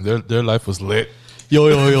thought, damn, their life was lit?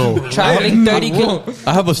 yo. Traveling 30 kilometers.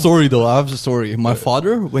 I have a story though. My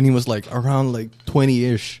father, when he was like around like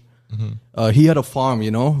 20-ish, he had a farm.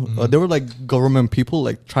 You know, there were like government people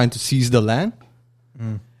like trying to seize the land,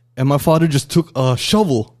 and my father just took a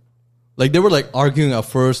shovel. Like they were like arguing at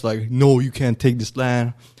first, like, no, you can't take this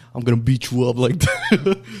land. I'm gonna beat you up like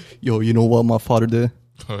that. Yo, you know what my father did?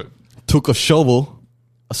 Took a shovel.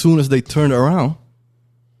 As soon as they turned around,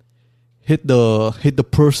 hit the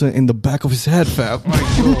person in the back of his head, fam.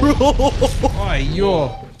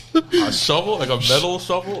 A shovel, like a metal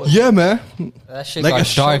shovel. Yeah, man. That shit Like got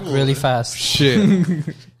a dark shovel. really fast. Shit.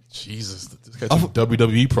 Jesus, this guy's some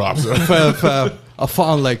WWE props. Fam, I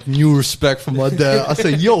found like new respect from my dad. I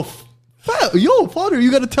said, yo, father,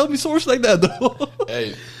 you gotta tell me stories like that though.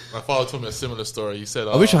 Hey, my father told me a similar story. He said,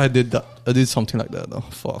 I wish I did that. I did something like that though.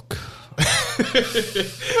 Fuck.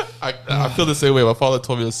 I feel the same way. My father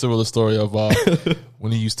told me a similar story of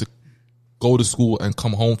when he used to go to school and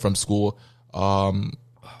come home from school.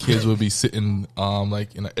 Kids would be sitting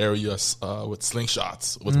like in an area with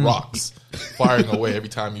slingshots, with rocks, firing away every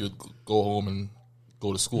time you would go home and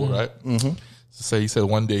go to school, right? So he said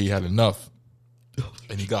one day he had enough,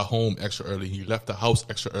 and he got home extra early. He left the house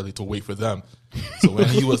extra early to wait for them. So when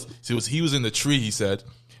he was in the tree, he said,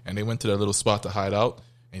 and they went to their little spot to hide out.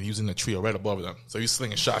 And he was in the tree right above them. So he was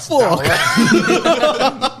slinging shots. Down, right?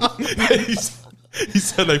 he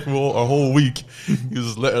said like for a whole week, he was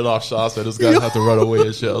just letting off shots that this guy had to run away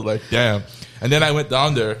and shit. I was like, damn. And then I went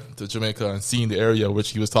down there to Jamaica and seen the area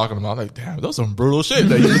which he was talking about. Like, damn, that was some brutal shit.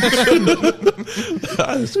 That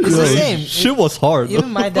It's the same. Shit was hard.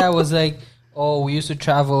 Even my dad was like, oh, we used to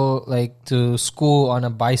travel like to school on a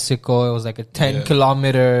bicycle. It was like a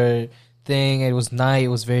 10-kilometer thing. It was night. It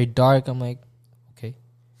was very dark. I'm like, okay.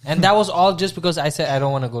 And that was all just because I said I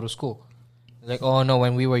don't want to go to school. Like, oh no,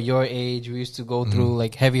 when we were your age, we used to go through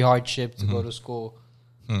like heavy hardship to go to school.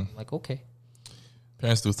 I'm like, okay.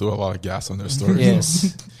 Parents do throw a lot of gas on their stories.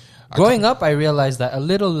 Yes. Growing up, I realized that a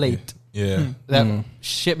little late. Yeah. That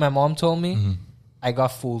shit my mom told me, I got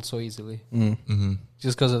fooled so easily.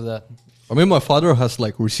 Just because of that. I mean, my father has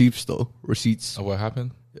like receipts though. Receipts. What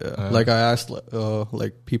happened? Yeah. Like I asked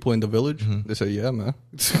like people in the village. They say, yeah, man.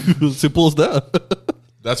 Simple as that.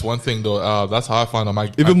 That's one thing though. That's how I found out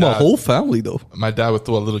my My whole family though. My dad would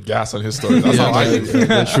throw a little gas on his story. That's how I knew.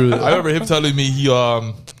 That's true. I remember him telling me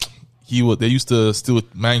they used to steal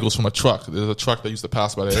mangoes from a truck. There's a truck that used to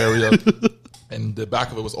pass by the area, and the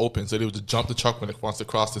back of it was open, so they would just jump the truck when it wants to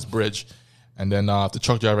cross this bridge. And then if the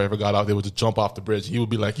truck driver ever got out, they would just jump off the bridge. He would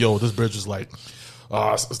be like, "Yo, this bridge is like."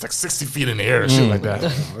 It's like 60 feet in the air and shit like that.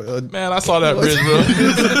 Man, I saw that bridge, bro.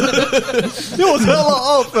 It was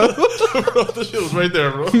hella up, man. Bro, the shit was right there,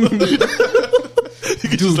 bro. you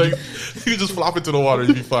could just flop into the water,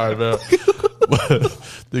 you'd be fine, man. I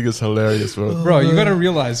think it's hilarious, bro. Bro, you gotta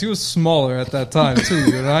realize he was smaller at that time too.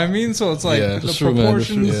 You know what I mean? So it's like Yeah, the that's true, man, that's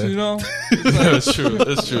proportions. true. You know, It's true.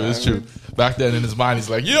 It's true. Back then in his mind, he's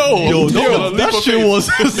like, yo, that shit was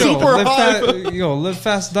super high. live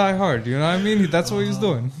fast, die hard. You know what I mean? That's what he's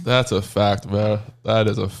doing. That's a fact, man. That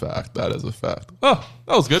is a fact. Oh,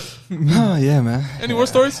 that was good. Yeah, man. Any more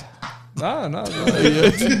stories? No.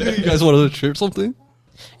 You guys want to share something?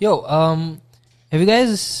 Yo, have you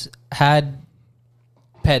guys had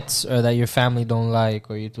pets or that your family don't like,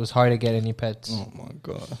 or it was hard to get any pets? Oh my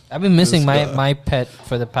god. I've been missing This guy. my pet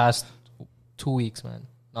for the past 2 weeks, man.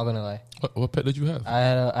 Not gonna lie. What pet did you have? I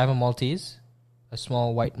have a Maltese, a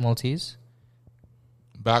small white Maltese.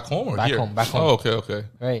 Back home or Back here? home, back home. Oh, okay.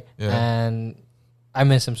 right? Yeah. And I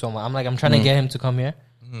miss him so much. I'm like, I'm trying to get him to come here.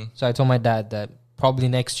 So I told my dad that probably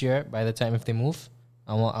next year, by the time if they move,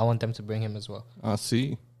 I want them to bring him as well. I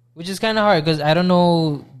see. Which is kind of hard because I don't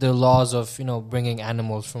know the laws of bringing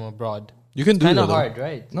animals from abroad. You can do Kind that. of though. hard,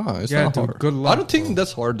 right? No, it's Yeah, not dude, hard. good luck, I don't think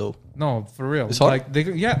that's hard though. No, for real. It's hard? Like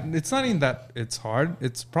it's not even that it's hard.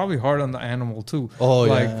 It's probably hard on the animal too. Oh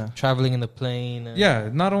like, yeah. Traveling in the plane. And Yeah,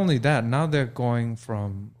 not only that, now they're going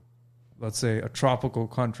from, let's say, a tropical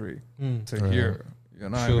country to here. You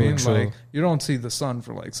know what I True, mean? true. Like, you don't see the sun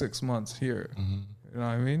for like 6 months here. You know what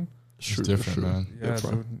I mean? It's different, man. Yeah,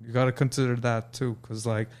 dude, you got to consider that too. Because,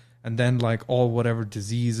 like, and then, like, all whatever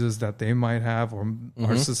diseases that they might have or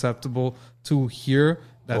are susceptible to here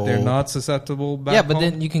that they're not susceptible back yeah, but home.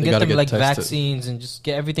 then you can They get gotta them get like tested. vaccines and just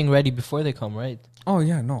get everything ready before they come, right? Oh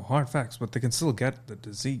yeah, no hard facts, but they can still get the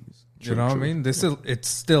disease. True, you know what I true. mean? It's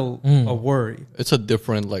still a worry. It's a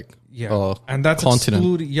different And that's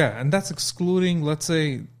continent. excluding, let's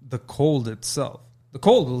say, the cold itself. The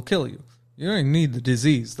cold will kill you. You don't need the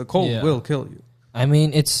disease. The cold Yeah. will kill you. I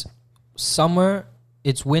mean, it's summer,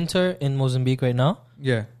 it's winter in Mozambique right now.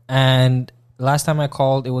 Yeah. And last time I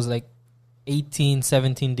called, it was like 18,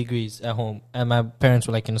 17 degrees at home. And my parents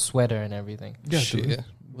were like in a sweater and everything. Yeah, Shit. dude.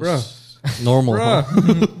 Was normal. Bruh.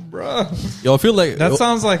 Huh? Bruh. Yo, I feel like That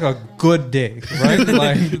sounds like a good day, right?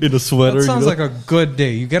 Like, in a sweater. that sounds you know? like a good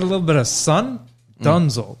day. You get a little bit of sun,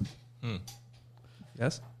 dunzo.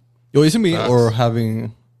 Yes? Yo, is it me Facts. or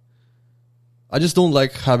having? I just don't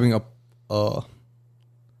like having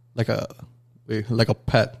like a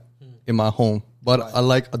pet in my home, but I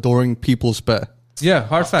like adoring people's pet Yeah,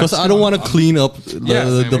 hard facts. because I don't want to clean up Yeah,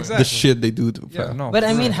 the, same, the exactly. shit they do to Yeah, pet. no. But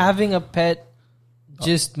I for mean, real. having a pet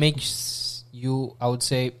just makes you, I would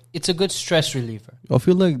say, it's a good stress reliever. I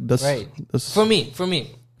feel like that's Right. That's, For me.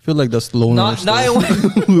 I feel like that's loner Not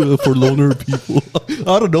stuff. For loner people.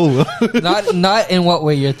 I don't know. not in what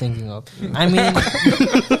way you're thinking of. I mean,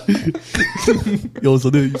 Yo, so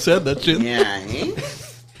dude, you said that shit.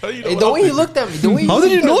 the way he looked at me, the way How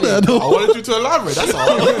did you know that? I Though? wanted you to elaborate. That's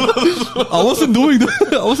all. I wasn't doing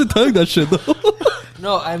that. I wasn't telling that shit though.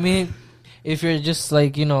 No, I mean, if you're just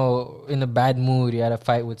like in a bad mood, you had a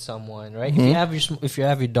fight with someone, right? If you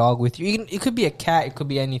have your dog with you, it could be a cat, it could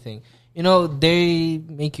be anything. They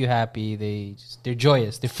make you happy. They're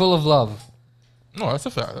joyous. They're full of love. No, that's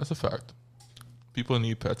a fact. That's a fact. People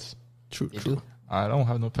need pets. True, They true. do. I don't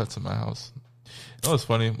have no pets in my house. You know what's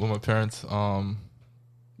funny? With my parents,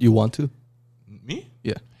 You want to? me?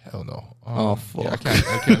 Yeah. Hell no. Oh, Yeah, I fuck.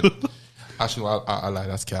 can't. Actually, I lie.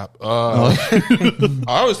 That's cap.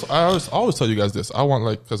 I always tell you guys this. I want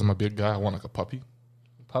because I'm a big guy. I want like a puppy.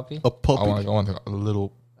 Puppy. A puppy. I want like a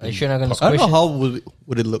little. Are you sure not gonna I don't squish know it? how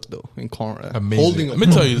would it look though in Conrad. Amazing. Holding Let me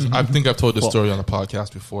tell you this. I think I've told this story on the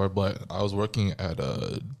podcast before, but I was working at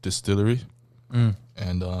a distillery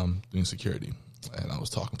and doing security, and I was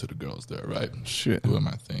talking to the girls there, right? Shit. Doing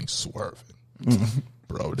my thing, swerving.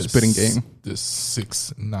 Bro, this Spitting game. This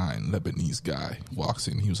 6'9" Lebanese guy walks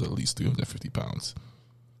in. He was at least 350 pounds.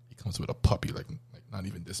 He comes with a puppy, like not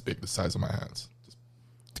even this big, the size of my hands. Just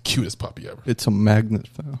the cutest puppy ever. It's a magnet,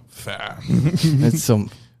 fam. Fam. It's some.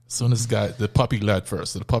 As soon as the puppy led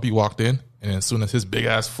first. So the puppy walked in, and as soon as his big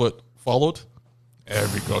ass foot followed,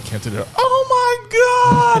 every girl came to there. Oh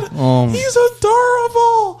my God! He's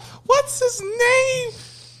adorable! What's his name?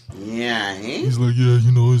 Yeah, He's like, yeah,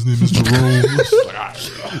 his name is Jerome. Like,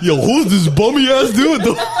 "Ah, Yo, who's this bummy ass dude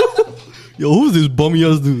though? Yo, who's this bummy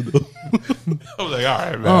ass dude though? I was like, all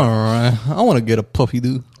right, man. All right, I want to get a puppy,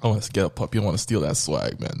 dude. I want to get a puppy. I want to steal that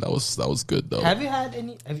swag, man. That was good though. Have you had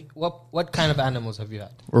any? What kind of animals have you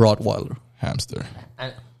had? Rottweiler. Hamster.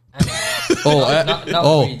 And,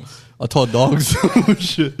 Oh, breeds. I thought dogs.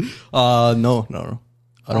 Shit. No.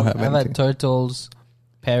 I don't have I've anything. had turtles,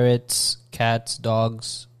 parrots, cats,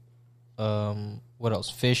 dogs. What else?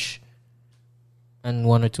 Fish, and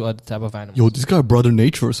one or two other type of animals. Yo, this guy Brother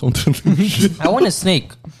Nature or something. Shit. I want a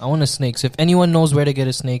snake. So if anyone knows where to get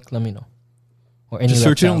a snake, let me know. Or any Just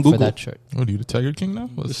search it reptile on for Google. that shirt. What are you, the Tiger King now?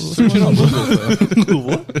 What's Search it on Google.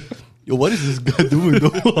 What? Yo, what is this guy doing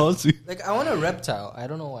though? Honestly. Like I want a reptile. I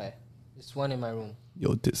don't know why. There's one in my room.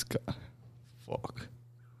 Yo, this guy. Fuck.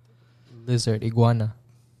 Lizard, iguana.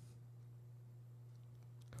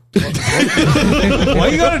 Why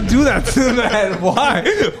you gotta do that to that? Why?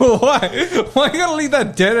 Why you gotta leave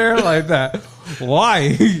that dead air like that?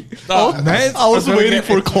 Why? Man, I was waiting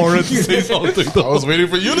for Cora to say something. I was waiting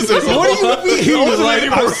for you to say something. What do you mean?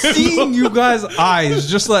 Like, I'm seeing you guys' eyes,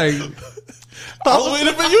 just like I was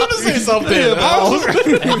waiting for you to say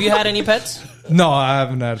something. Have you had any pets? no. I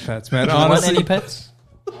haven't had pets, man. Do you want Honestly, any pets?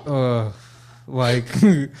 Like,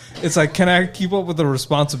 it's like, can I keep up with the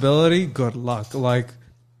responsibility? Good luck. Like,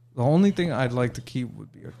 the only thing I'd like to keep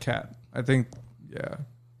would be a cat. I think, yeah,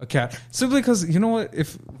 a cat. Simply because, you know what?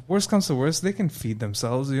 If worst comes to worst, they can feed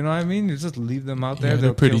themselves. You know what I mean? You just leave them out there. Yeah,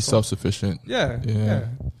 they're pretty self-sufficient. Yeah. Yeah.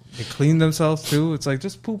 They clean themselves too. It's like,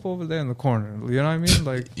 just poop over there in the corner. You know what I mean?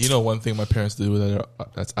 Like, You know, one thing my parents do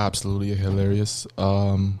that's absolutely hilarious.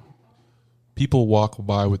 People walk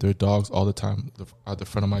by with their dogs all the time at the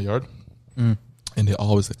front of my yard, and they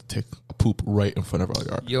always like to take a poop right in front of our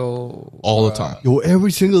yard. Yo, All the time. Yo,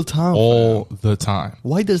 every single time. All the time.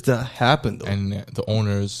 Why does that happen though? And the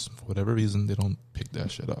owners, for whatever reason, they don't pick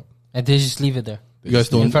that shit up. and they just leave it there. You guys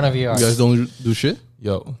don't in front of your yard. You guys don't do shit?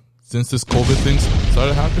 Yo, since this COVID thing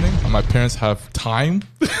started happening, and my parents have time.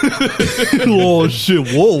 Oh shit!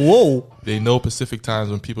 Whoa! They know Pacific times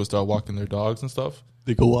when people start walking their dogs and stuff.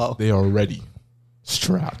 They go out. They are ready,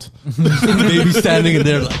 strapped. Baby standing in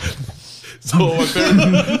there like. So my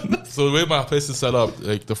parents, so the way my place is set up,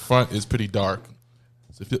 like the front is pretty dark.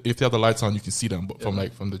 So if you have the lights on, you can see them from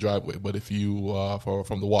the driveway. But if you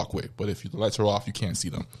from the walkway, but if the lights are off, you can't see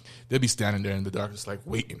them. They'll be standing there in the dark, just like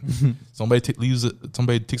waiting. Somebody leaves it.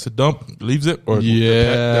 Somebody takes a dump, leaves it, or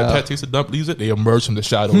their pet takes a dump, leaves it. They emerge from the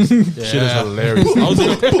shadows. Shit is hilarious. I was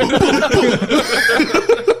like,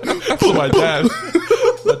 so my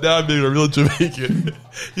dad being a real Jamaican,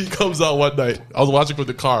 he comes out one night. I was watching from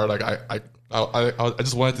the car, like I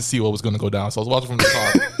just wanted to see what was going to go down, so I was watching from the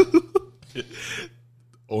car.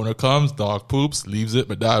 Owner comes, dog poops, leaves it,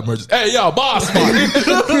 but dad emerges. Hey, yo, boss, man.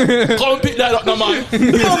 Come and pick that up, no, man.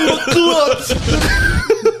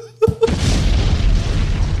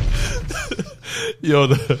 Yo,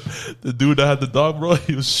 the dude that had the dog, bro,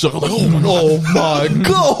 he was shook. Like, oh my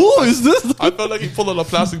God, who is this? I felt like he pulled a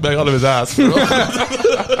plastic bag out of his ass, bro.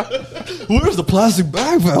 Where's the plastic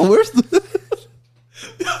bag, man? Where's the...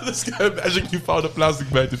 This guy, imagine you found a plastic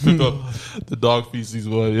bag to pick up the dog feces.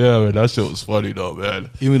 Well, yeah, man, that shit was funny though, man.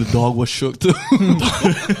 Even the dog was shook too.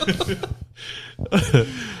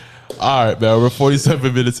 All right, man, we're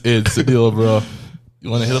 47 minutes in. Sunil, bro, you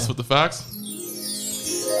want to hit us with the facts?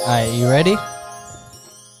 All right, you ready?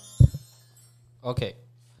 Okay.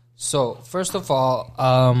 So first of all,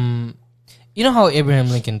 you know how Abraham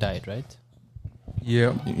Lincoln died, right?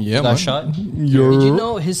 yeah. Yeah, Got man. shot. Did you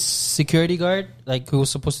know his security guard, like who was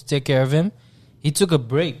supposed to take care of him, he took a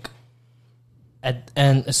break,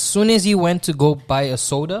 and as soon as he went to go buy a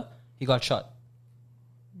soda, he got shot.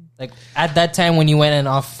 Like at that time when he went and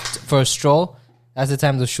off for a stroll, that's the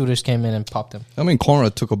time the shooters came in and popped him. I mean,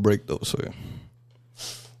 Conrad took a break though, so yeah.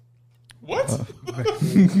 What?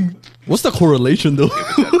 What's the correlation though?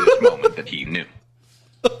 At this moment that he knew.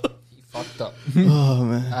 He fucked up. Oh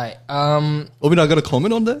man. All right. Oh, we not gonna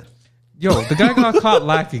comment on that? Yo, the guy got caught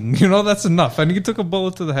lacking. You know, that's enough. And he took a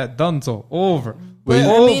bullet to the head. Done so. Over. Wait, I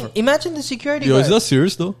over. mean, imagine the security Yo, guard. is that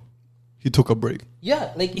serious though? He took a break.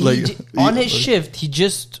 Yeah, like, on his he- shift, he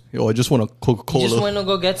just Yo, I just want a Coca-Cola. went to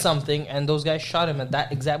go get something, and those guys shot him at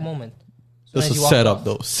that exact moment. So That's then a he walked setup off.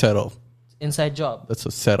 though. Setup. Inside job. That's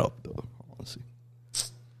a setup though. Honestly.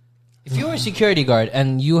 If you were a security guard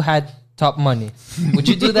and you had top money, would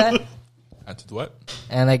you do that? And to what?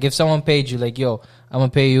 And like, if someone paid you, like, yo, I'm gonna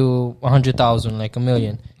pay you 100,000, like $1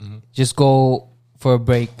 million, just go for a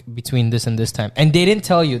break between this and this time, and they didn't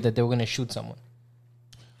tell you that they were gonna shoot someone.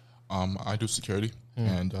 I do security,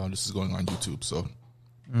 and this is going on YouTube, so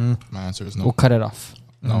my answer is no. We'll cut it off.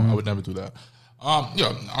 No, I would never do that.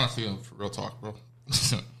 Yeah, honestly, real talk, bro.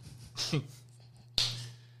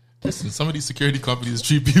 Listen, some of these security companies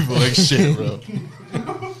treat people like shit, bro.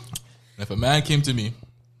 And if a man came to me,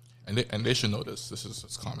 and they should know this is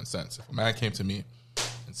it's common sense. If a man came to me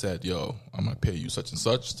and said, "Yo, I'm gonna pay you such and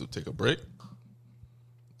such to take a break,"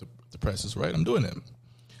 the price is right. I'm doing it.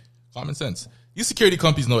 Common sense. These security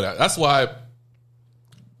companies know that. That's why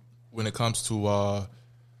when it comes to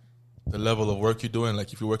the level of work you're doing,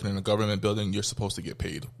 like if you're working in a government building, you're supposed to get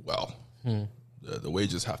paid well. The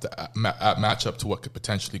wages have to match up to what could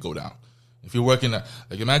potentially go down. If you're working at,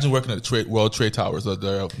 like, imagine working at the World Trade Towers or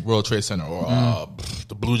the World Trade Center or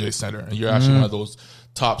the Blue Jay Center, and you're actually one of those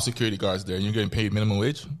top security guards there, and you're getting paid minimum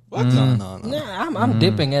wage. What? No. Nah, I'm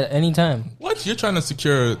dipping at any time. What? You're trying to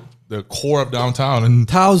secure the core of downtown, and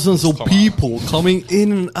Thousands of Come on. people coming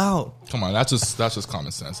in and out. come on, that's just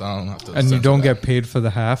common sense. I don't have to. And you censor don't that. get paid for the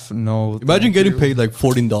half? No. Imagine getting paid like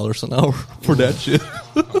 $14 an hour for that shit.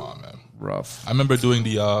 Come on, man. Rough. I remember doing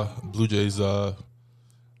the Blue Jays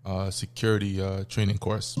security training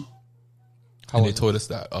course, and they told us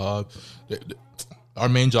that our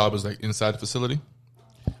main job was like inside the facility,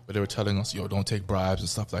 but they were telling us, yo, don't take bribes and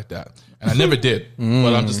stuff like that. And I never did.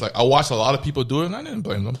 But I'm just like, I watched a lot of people do it, and I didn't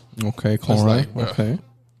blame them. Okay, It's Conrad. like, Okay.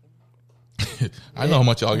 I know how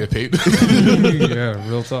much y'all get paid. Yeah,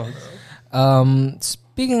 real talk.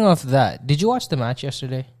 Speaking of that, did you watch the match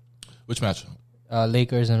yesterday? Which match?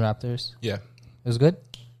 Lakers and Raptors. Yeah. It was good.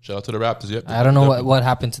 Shout out to the Raptors. Yep. I don't know what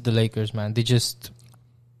happened to the Lakers, man. They just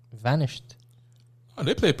vanished. Oh,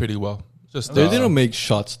 they played pretty well. Just They didn't make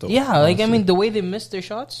shots though. Yeah, like I mean, the way they missed their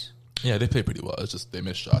shots. yeah, they played pretty well. It's just they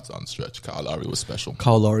missed shots on stretch. Kyle Lowry was special.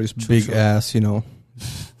 Kyle Lowry's big ass, you know,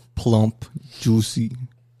 plump, juicy,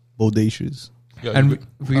 bodacious. Yeah, And you-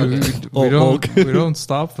 we don't okay. we don't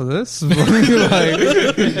stop for this. Like,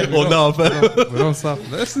 Oh no, fam. we don't stop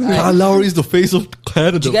for this. Kyle Lowry is the face of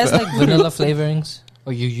Canada. Did you guys fam. like vanilla flavorings?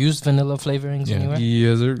 Or you used vanilla flavorings Yeah. anywhere?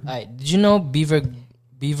 Yes, sir. Alright, did you know beaver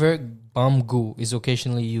bum goo is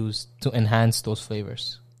occasionally used to enhance those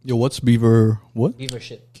flavors? Yo, what's beaver? What? Beaver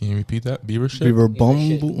shit, Can you repeat that? Beaver shit? Beaver shit.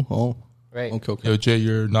 bumble? Oh, right? okay, okay. Yo, Jay,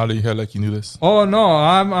 you're nodding your head like you knew this. Oh no,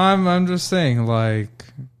 I'm just saying, like,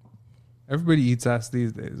 everybody eats ass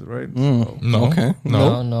these days, right? So- No. Okay.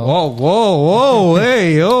 No. No. Whoa,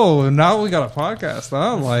 hey, yo! Now we got a podcast,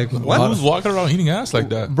 huh? Like, what, Who's walking around eating ass like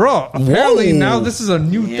that? bro? Apparently Whoa. now this is a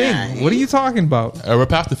new thing. What are you talking about? We're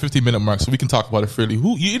past the 15-minute mark, so we can talk about it freely.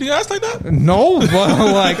 Who, you eating ass like that? No, but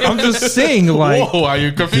like, I'm just saying, like, Whoa, are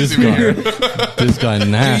you This confusing me guy, here? this guy Do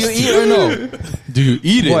nasty. you eat or no? Do you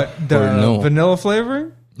eat it what the or no? vanilla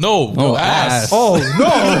flavoring? No, Oh, ass. ass. Oh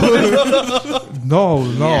no,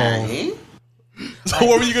 no. So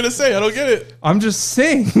what were you going to say? I don't get it. I'm just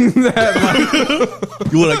saying that.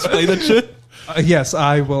 Like, You want to explain that shit? yes,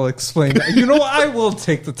 I will explain that. You know what? I will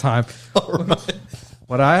take the time.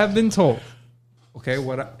 What I have been told, okay,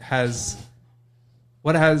 what has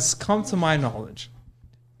come to my knowledge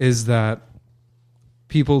is that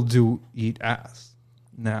people do eat ass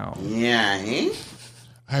now.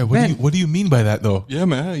 All right, what do you mean by that, though? Yeah,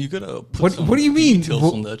 man. You gotta put What do you mean? details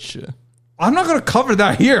Wh- on that shit. I'm not gonna cover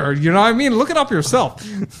that here. You know what I mean? Look it up yourself.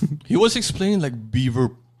 He was explaining like beaver,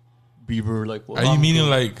 like what? Are you meaning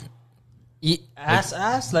like Eat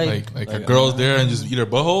ass, like a girl's there and just eat her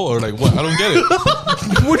butthole, or like what? I don't get it.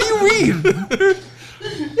 What do you mean?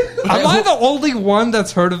 Am I the only one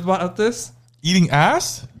that's heard about this? Eating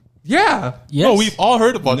ass? Yeah. yes. No, we've all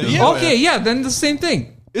heard about this. Yeah. Okay, yeah, then the same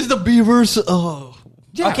thing. Is the beavers?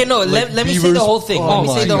 Okay, no. let me say the beavers- whole thing. oh Let me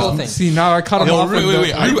say my the whole God. thing. See, now I cut him No, off. wait.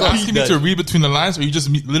 Are you Repeat asking me that. to read between the lines, or are you just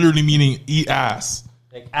literally meaning eat ass?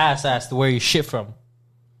 Like ass, to where you shit from.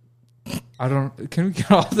 I don't. Can we get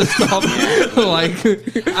off this topic? Like,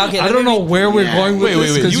 Okay, I don't know where we're going with Wait,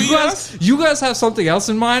 this. wait. 'cause You You eat guys, ass? you guys have something else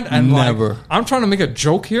in mind, and Never. like, I'm trying to make a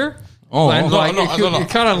joke here. Oh, and no, like, it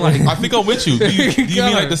kind of like, I think I'm with you. Do you mean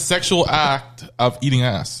Kinda. like the sexual act of eating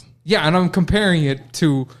ass? yeah, and I'm comparing it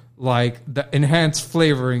to like the enhanced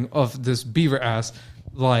flavoring of this beaver ass,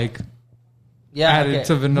 like Yeah, added okay.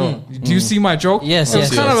 to vanilla. Do you see my joke? Yes, It was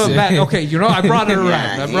yes, kind yes. of a bad. Okay, you know, I brought it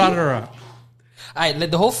around.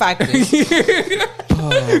 Alright, the whole fact is.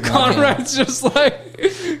 Conrad's just like,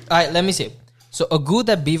 Alright, let me see. So a goo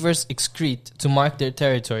that beavers excrete to mark their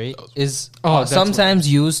territory is that's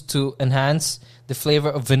sometimes used to enhance the flavor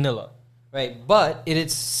of vanilla, right? But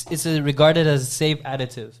it's regarded as a safe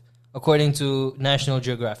additive, according to National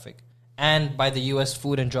Geographic and by the U.S.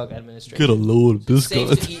 Food and Drug Administration. Get a load of this guy.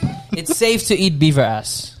 It's safe to eat beaver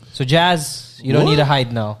ass. So Jazz, you don't need to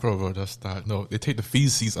hide now. Bro, that's not. No, they take the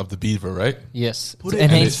feces of the beaver, right? Yes. Put To it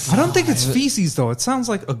in enhance- I don't think it's feces though. It sounds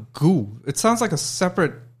like a goo. It sounds like a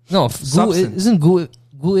separate. No, Substance. isn't goo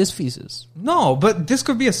is feces. No, but this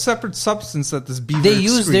could be a separate substance that this beaver. They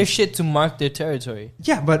use their excretes. shit to mark their territory.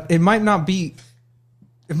 Yeah, but it might not be.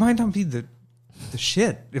 It might not be the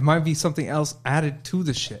shit. It might be something else added to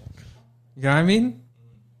the shit. You know what I mean?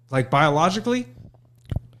 Like biologically.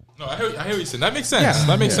 No, I hear what you're saying. That makes sense. Yeah.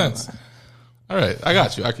 That makes sense. All right, I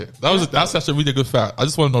got you. Okay, that's actually a really good fact. I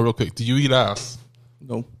just want to know real quick. Do you eat ass?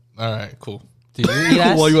 No. All right, cool. Do you eat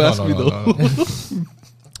ass? Why you ask No, me no, though? no, no.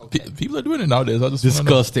 People are doing it nowadays. I just wanna know.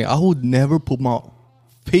 Disgusting. I would never put my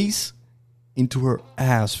face into her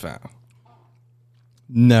ass, fam.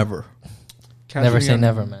 Never. Never say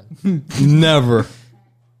never, man. Never.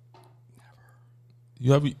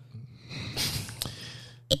 You have. Would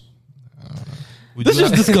This you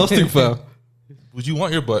is disgusting, fam. Would you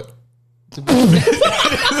want your butt?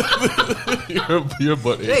 your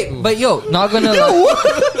butt. Hey, but yo, not gonna lie.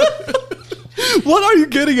 What are you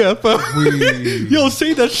getting at, fam? Yo,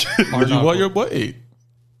 say that shit. Would you want your butt ate?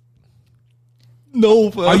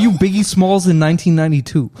 No, fam. Are you Biggie Smalls in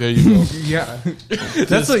 1992? There you go. Yeah,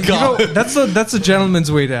 that's a that's a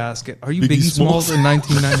gentleman's way to ask it. Are you Biggie, Biggie Smalls Smalls? in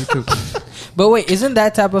 1992? But wait, isn't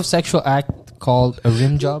that type of sexual act called a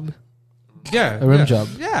rim job? Yeah, A rim yeah. job.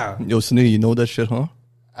 Yeah. Yo, Sunil, you know that shit, huh?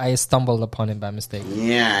 I stumbled upon it by mistake.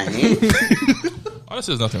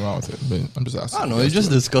 Honestly, there's nothing wrong with it, but I'm just asking. I don't know. It's just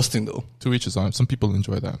disgusting, though. To each his own. Some people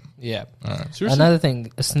enjoy that. Yeah. All right. Seriously. Another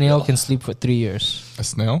thing, a snail can sleep for 3 years. A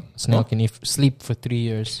snail? A snail can sleep for 3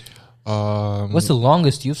 years. Um, What's the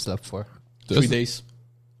longest you've slept for? 3 days.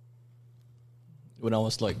 When I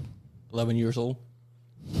was like 11 years old.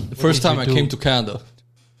 The first did time you I do? came to Canada,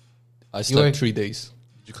 I slept 3 days.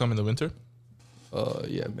 Did you come in the winter?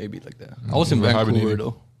 Yeah, maybe like that. I was in You were Vancouver hibernating.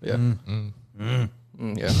 though.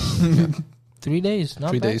 Yeah. Yeah. 3 days,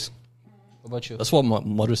 not 3 bad. days. What about you? That's what my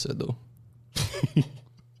mother said though.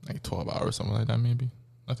 Like 12 hours, something like that, maybe.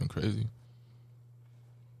 Nothing crazy.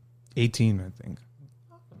 18, I think.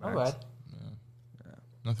 Not bad.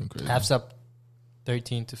 Nothing crazy. I've slept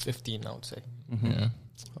 13 to 15, I would say. Yeah.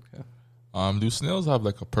 Okay. Do snails have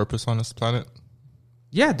like a purpose on this planet?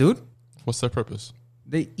 Yeah, dude. What's their purpose?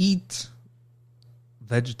 They eat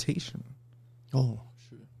vegetation. Oh,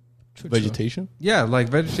 shit. Vegetation? Yeah, like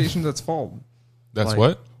vegetation that's fallen. That's Like,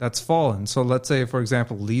 what? That's fallen. So let's say, for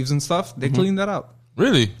example, leaves and stuff, they clean that up.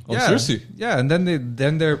 Really? Oh, Yeah. seriously? Yeah, and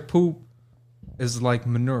then their poop is like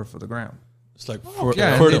manure for the ground. It's like Yeah,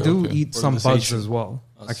 and fertile. they do okay. eat some bugs Fertilization. as well.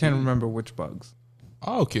 I can't remember which bugs.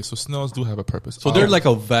 Oh, okay. So snails do have a purpose. So they're like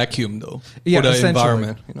a vacuum though Yeah, for the essentially.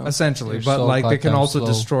 environment. You know? Essentially, They're but so like they can goddamn also slow.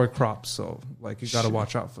 destroy crops. So like you got to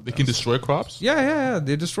watch out for they them. can destroy crops? Yeah.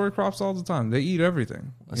 They destroy crops all the time. They eat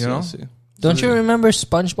everything. I You know? I see. Don't you remember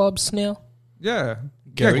SpongeBob's snail? Yeah.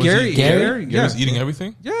 Gary? Yeah, Gary. Was he- Gary. He Yeah. was eating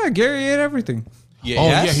everything? Yeah, Gary ate everything. Yeah. Oh,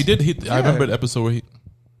 yes? yeah, he did. I remember the episode where he...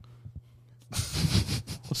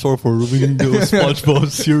 Sorry for ruining the SpongeBob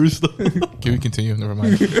series though. Can we continue? Never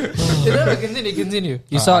mind. Continue.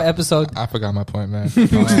 You saw episode. I forgot my point, man.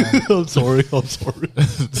 I'm sorry.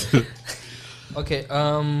 Okay,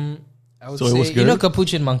 I would So it was say, you know good?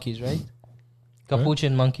 capuchin monkeys, right?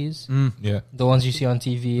 Capuchin monkeys, Yeah. the ones you see on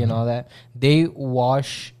TV and all that. They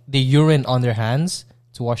urine on their hands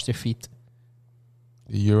to wash their feet.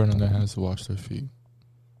 The urine on their hands to wash their feet.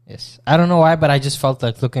 Yes. I don't know why, but I just felt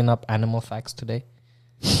like looking up animal facts today.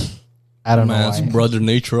 I don't know It's why. brother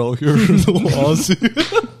nature out here. Honestly.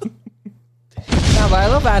 Nah, but I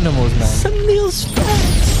love animals, man.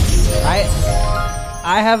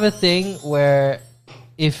 I have a thing where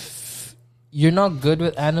if you're not good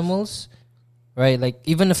with animals, right? Like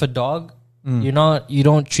even if a dog, you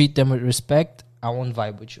don't treat them with respect, I won't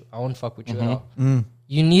vibe with you. I won't fuck with you at all.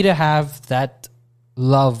 You need to have that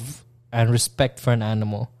love and respect for an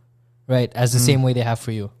animal, right? As the same way they have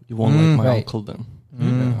for you. You won't like my Right. uncle then.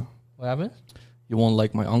 Yeah. What happened? You won't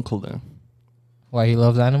like my uncle then. Why he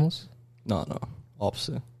loves animals? No.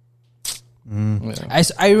 Opposite. Yeah.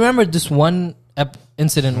 I remember this one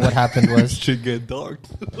incident. What happened was Should get dark.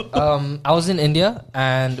 I was in India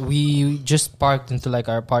and we just parked into like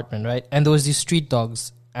our apartment, right? And there was these street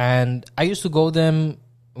dogs, and I used to go them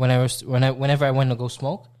whenever I went to go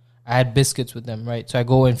smoke. I had biscuits with them, right? So I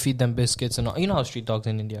go and feed them biscuits and all. You know how street dogs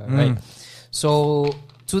in India are, right? So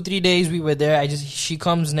 2-3 days we were there. She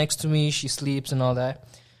comes next to me, she sleeps and all that.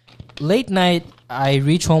 Late night, I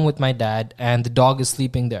reach home with my dad and the dog is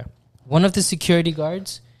sleeping there. One of the security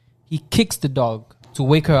guards, he kicks the dog to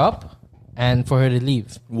wake her up and for her to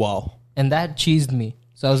leave. Wow. And that cheesed me.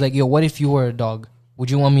 So I was like, yo, what if you were a dog?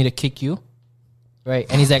 Would you want me to kick you? Right?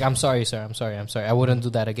 And he's like, I'm sorry, sir. I'm sorry. I wouldn't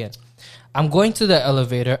do that again. I'm going to the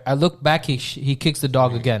elevator. I look back. He kicks the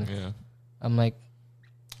dog again. Yeah. I'm like,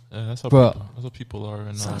 That's how Bro. people are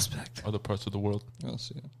in other parts of the world. I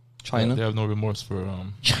see. China. They have no remorse for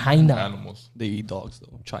China. animals. They eat dogs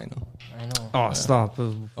though. China. I know. Oh, stop.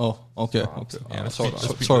 Oh, okay. Yeah, Sorry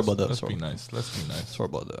be about that. Let's Sorry. be nice. Let's be nice. Sorry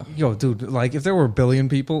about that. Yo, dude, like if there were a billion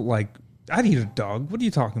people, like I'd eat a dog. What are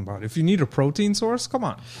you talking about? If you need a protein source, come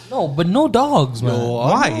on. No, but no dogs, man. Yo,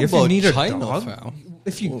 Why? I don't know If you about need a China, dog, fam.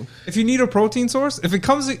 if you need a protein source, if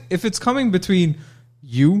it's coming between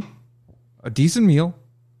you, a decent meal,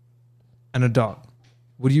 and a dog,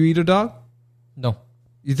 would you eat a dog? No.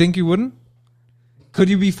 You think you wouldn't? Could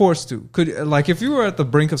you be forced to? Like if you were at the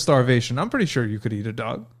brink of starvation, I'm pretty sure you could eat a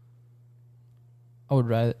dog. I would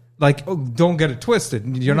rather. Like, don't get it twisted.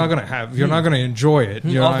 You're not gonna enjoy it.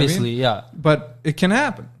 You know Obviously, what I mean? yeah. But it can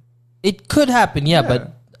happen. It could happen, yeah,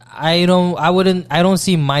 but I don't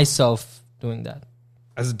see myself doing that.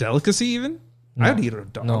 As a delicacy, even I'd eat a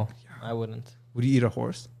dog. No, I wouldn't. Would you eat a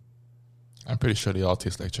horse? I'm pretty sure they all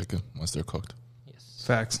taste like chicken once they're cooked. Yes.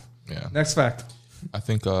 Facts. Yeah. Next fact. I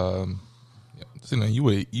think so, you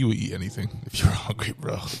would eat anything if you're hungry,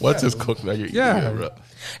 bro. Once it's cooked, like you're eating it, bro.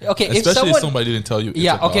 Okay, Especially if somebody didn't tell you. It's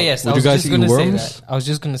Yeah, a dog. okay, yes. Would I you was guys just eat gonna say worms? that. I was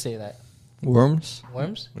just gonna say that. Worms?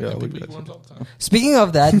 Worms? Yeah, we People got eat worms all the time. Speaking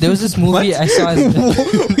of that, there was this movie I saw.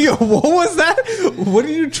 Yo, what was that? What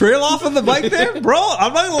did you trail off on the bike there, bro?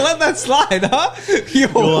 I'm not gonna let that slide, huh?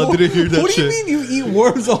 Yo, I didn't hear that What do you shit. mean you eat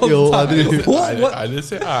worms all Yo, the I time? didn't hear- What? I didn't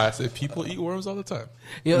say I said people eat worms all the time.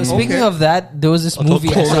 Yo, speaking Okay. of that, there was this movie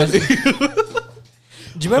I saw.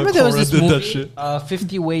 Do you remember there was this Conrad did that movie, shit.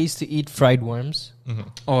 50 Ways to Eat Fried Worms?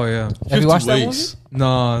 Oh yeah. Have you watched that movie? ways. No.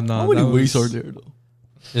 How many that ways was- are there though?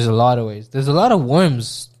 There's a lot of ways. There's a lot of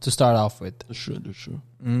worms to start off with. That's true.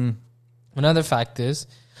 Another fact is,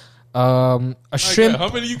 a shrimp. How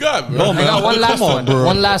many you got, bro? No, I man. got one last Come on, one. bro.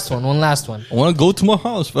 One last one. I want to go to my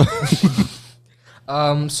house,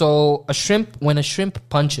 man. So a shrimp, when a shrimp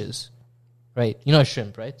punches, right? You know a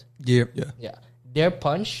shrimp, right? Yeah. Yeah. Their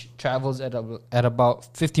punch travels at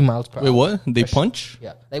about 50 miles per Wait, hour. what? They punch?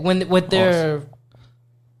 Yeah. Like when with their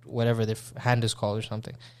whatever their hand is called or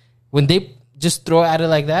something. When they just throw at it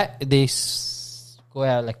like that, they go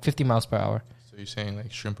at like 50 miles per hour. So you're saying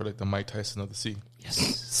like shrimp are like the Mike Tyson of the sea?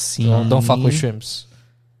 Yes. Don't fuck with shrimps.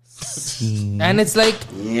 And it's like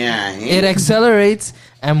it accelerates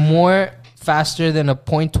and more faster than a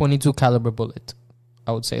 .22 caliber bullet.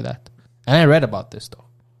 I would say that. And I read about this though.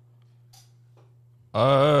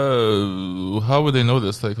 How would they know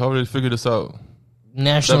this? Like, how would they figure this out?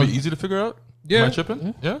 National. That'd be easy to figure out. Yeah. Am I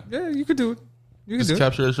tripping? Yeah. Yeah, you could do it. You could Just do it.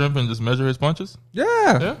 capture a shrimp and just measure his punches. Yeah.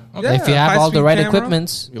 Yeah. Okay. If you have all the high-speed right camera.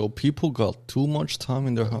 equipments. Yo, people got too much time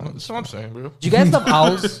in their That's hands. what I'm saying, bro. Do you guys love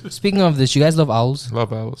owls? Speaking of this, you guys love owls?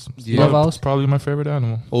 Love owls. Yeah. Love owls? Probably my favorite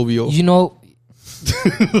animal. OVO. You know,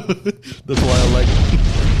 That's why I like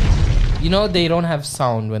it. you know they don't have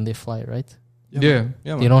sound when they fly, right? Yeah.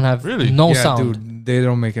 Yeah, They man. don't have Really? no Yeah, sound. dude, they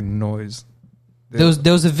don't make a noise. There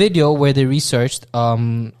was a video where they researched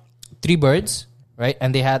 3 birds, right?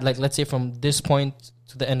 And they had like, let's say from this point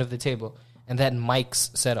to the end of the table, and they had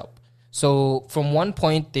mics set up. So from one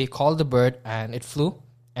point they called the bird and it flew,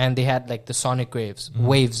 and they had like the sonic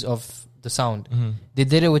waves of the sound. They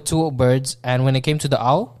did it with 2 birds, and when it came to the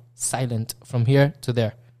owl, silent from here to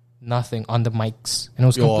there, nothing on the mics, and it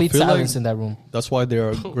was Yo, I complete feel silence like- in that room. That's why they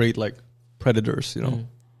are great, like predators. You know.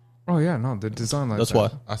 Oh yeah, no, they're designed like That's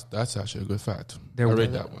that. why. That's actually a good fact. They're I way-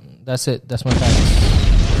 rate that one. That's it. That's my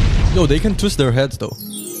fact. Yo, they can twist their heads though.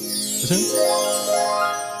 Isn't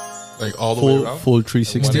it? Like all the way Full around. full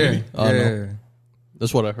 360. Yeah, Maybe. I don't know. yeah.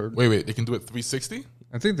 That's what I heard. Wait, they can do it 360.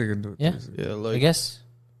 I think they can do it. Yeah. Yeah, I like guess.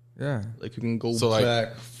 Yeah. like you can go So, like-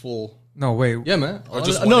 back full. No, wait. Yeah, man. Or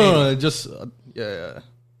just no, 180. just yeah,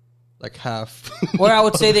 like half. Or I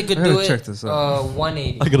would say they could I gotta do check it this out.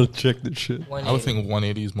 180. I gotta check this shit. 180. I would think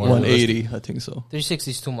 180 is more. 180, I think so.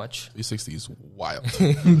 360 is too much. 360 is wild.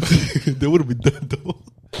 They would have been dead though.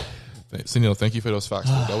 Sunil, thank you for those facts.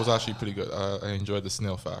 That was actually pretty good. I enjoyed the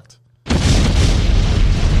snail fact.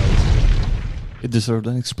 It deserved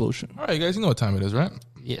an explosion. All right, guys, you know what time it is, right?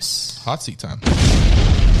 Yes. Hot seat time.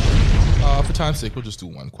 For time's sake, we'll just do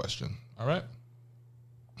one question. All right.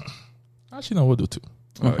 Actually, no, we'll do 2.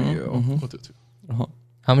 Oh, yeah. We'll do 2. Uh-huh.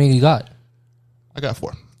 How many you got? I got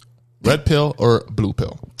 4. Red pill or blue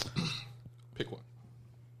pill? Pick one.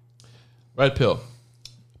 Red pill.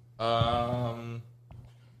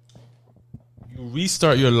 You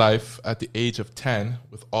restart your life at the age of 10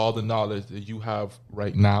 with all the knowledge that you have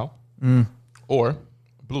right now. Or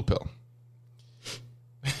blue pill.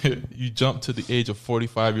 You jump to the age of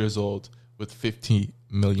 45 years old with $50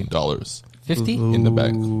 million 50? in the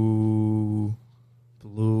bank.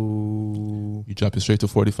 Blue. You jump straight to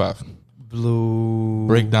 45. Blue.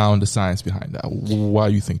 Break down the science behind that. Why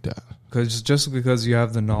you think that? Because just because you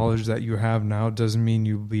have the knowledge that you have now doesn't mean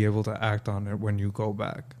you'll be able to act on it when you go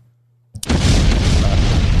back.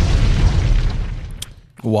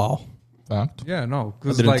 Wow. Fact. Yeah, no. I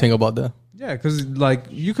Because didn't think about that. yeah, because like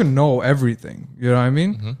you can know everything. You know what I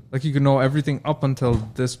mean? Mm-hmm. Like you can know everything up until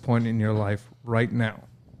this point in your life right now.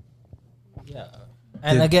 Yeah.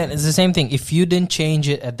 And again, it's the same thing. If you didn't change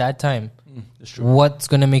it at that time, That's true. what's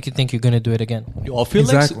going to make you think you're going to do it again? Yo, I feel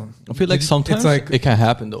Exactly. like I feel like It's sometimes like- it can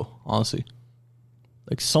happen though. Honestly,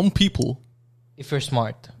 like some people, If you're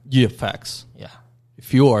smart. yeah, facts. Yeah.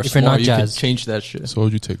 If you are If you're smart, not you can jazzed. change that shit. So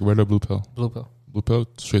would you take red or blue pill? Blue pill. Blue pill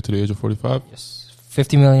straight to the age of 45. Yes.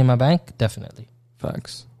 50 million in my bank? Definitely.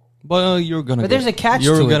 Facts. But you're gonna. But there's a catch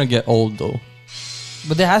You're to it. gonna get old though.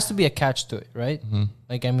 But there has to be a catch to it, right?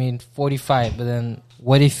 Like, I mean, 45, but then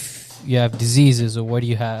what if you have diseases or what do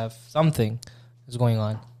you have something is going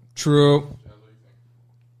on? True.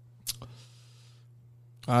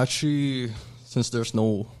 Actually, since there's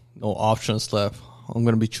no options left, I'm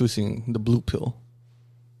gonna be choosing the blue pill.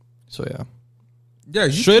 So yeah, Yeah,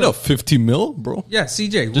 you straight up 50 mil, bro. Yeah,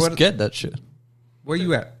 CJ, Just what, get that shit. where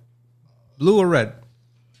you at? Blue or red?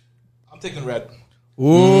 I'm taking red. Ooh,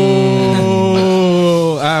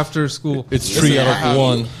 after school. It's 3 out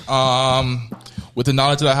of 1. With the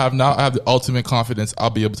knowledge that I have now, I have the ultimate confidence I'll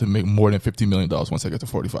be able to make more than $50 million once I get to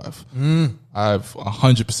 45. I have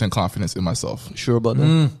 100% confidence in myself. Sure about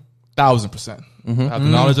that? 1,000%. I have the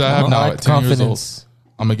knowledge that I have now like at 10 years old. confidence.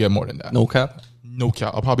 I'm going to get more than that. No cap? No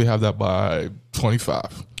cap. I'll probably have that by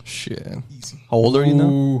 25. Shit. Easy. How old are you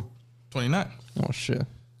now? 29. Oh, shit.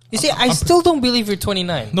 You see, I still don't believe you're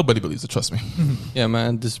 29. Nobody believes it, trust me. Yeah,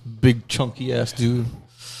 man. This big, chunky ass dude.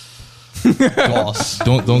 Boss.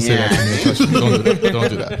 Don't say that to me. Trust me. Don't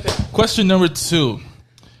do that. Question number 2.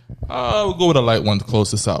 We'll go with a light one to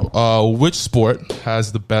close this out. Which sport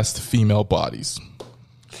has the best female bodies?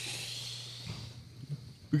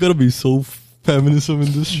 We gotta be so feminism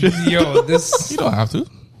in this shit. Yo, this. You don't have to.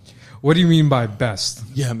 What do you mean by best?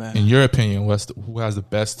 Yeah, man. In your opinion, who has the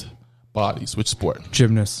best bodies? Which sport?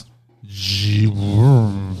 Gymnast.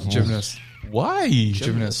 Gymnast. Why?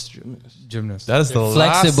 Gymnast. Gymnast. That is the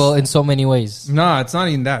Flexible last. in so many ways. Nah, it's not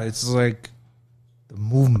even that. It's like the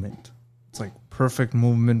movement. It's like perfect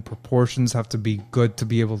movement. Proportions have to be good to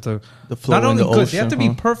be able to. The flow not in only the good, they have to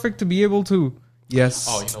ocean, be perfect to be able to. Yes.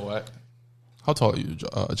 Oh, you know what? How tall are you,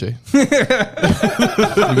 Jay? You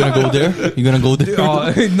gonna go there? You gonna go there?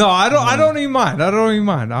 No, I don't even mind. I don't even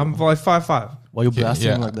mind. I'm like 5'5". Why you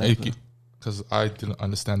blasting him like that? Because I didn't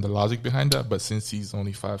understand the logic behind that. But since he's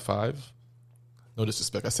only 5'5", no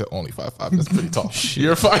disrespect, I said only 5'5". That's pretty tall.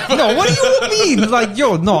 You're 5'5". No, what do you mean? Like,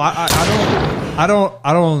 yo, no, I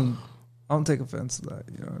don't take offense to that.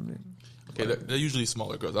 You know what I mean? Okay, they're usually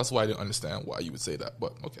smaller girls. That's why I didn't understand why you would say that.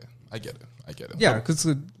 But okay, I get it. Yeah, because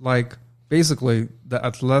like basically the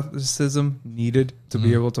athleticism needed to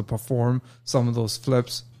be able to perform some of those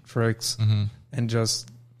flips, tricks, and just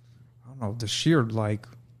I don't know the sheer like.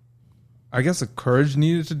 I guess the courage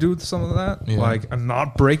needed to do some of that, like and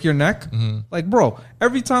not break your neck. Like, bro,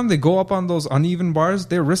 every time they go up on those uneven bars,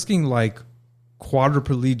 they're risking like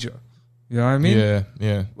quadriplegia. You know what I mean?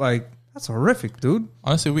 Yeah. Like that's horrific, dude.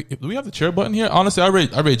 Honestly, do we have the chair button here? Honestly, I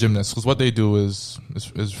rate gymnasts because what they do is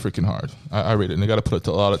freaking hard. I rate it, and they got to put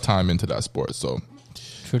a lot of time into that sport. So,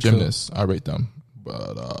 gymnasts, I rate them.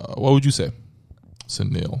 But what would you say,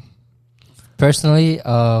 Sunil? Personally,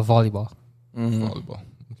 volleyball. Volleyball.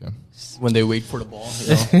 Okay. When they wait for the ball,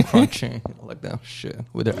 crunching like that shit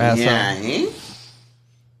with their ass out.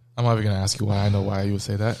 I'm not even gonna ask you why. I know why you would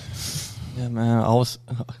say that. Yeah, man. I was.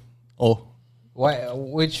 Why?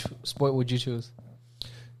 Which sport would you choose?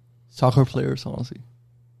 Soccer players, honestly.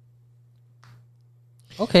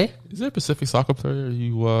 Okay. Is there a Pacific soccer player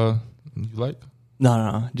you like?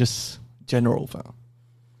 No, just general fan.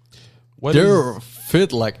 What They're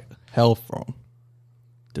fit like hell, from.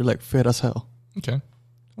 They're like fit as hell. Okay.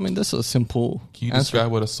 I mean, that's a simple Can you answer.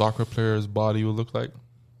 describe what a soccer player's body would look like?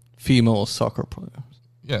 Female soccer players.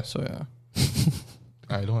 Yeah. So yeah.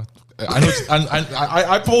 I don't.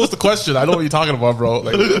 I posed the question. I know what you're talking about, bro.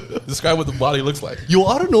 Like, describe what the body looks like. Yo,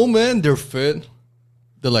 I don't know, man. They're fit.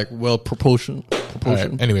 They're like well proportioned. All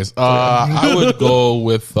right. Anyways, I would go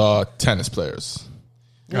with tennis players,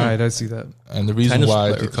 All right, I see that. and the reason Tennis why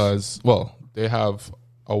is players. because they have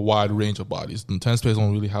a wide range of bodies. And tennis players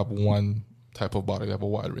don't really have one type of body; they have a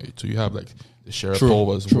wide range. So you have like the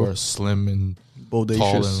Sharapovas, who are slim and tall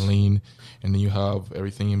Bodacious. and lean, and then you have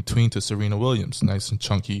everything in between to Serena Williams, nice and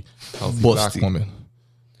chunky, healthy Busty. black woman.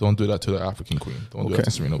 Don't do that to the African queen. Don't do that Okay.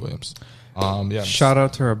 to Serena Williams. Yeah. Shout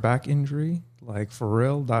out to her back injury. Like for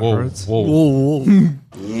real, that Whoa, hurts. whoa. Whoa.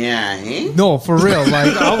 No, for real.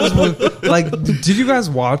 Like I was with, like, did you guys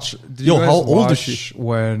watch? Did Yo, you guys how old is watch she?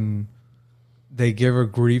 when they gave her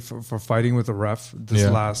grief for fighting with the ref this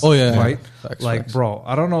Yeah. last Oh, yeah. fight? Facts, Like, facts. bro,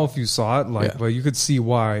 I don't know if you saw it, like, Yeah. but you could see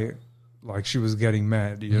why, like, she was getting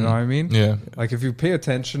mad. You know what I mean? Yeah. Like, if you pay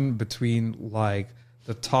attention between like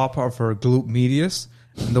the top of her glute medius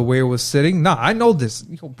and the way it was sitting, I know this.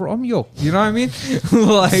 Yo, bro, I'm yoked. You know what I mean?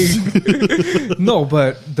 Like, no,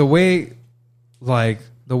 but the way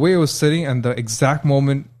it was sitting and the exact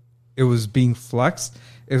moment it was being flexed,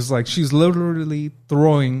 it was like she's literally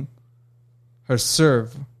throwing her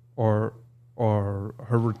serve or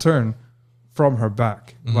her return from her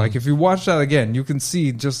back. Like, if you watch that again, you can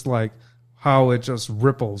see just like how it just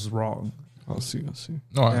ripples wrong. I see.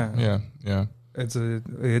 No, Yeah. yeah.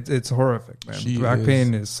 It's horrific, man. She Back is-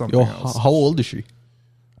 pain is something Yo, else. how old is she?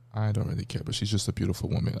 I don't really care, but she's just a beautiful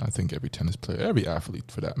woman. I think every tennis player, every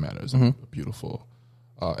athlete for that matter, is a beautiful.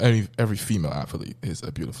 Every female athlete is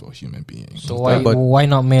a beautiful human being. So Yeah, but- why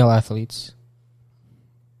not male athletes?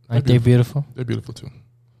 Aren't they beautiful? They're beautiful too.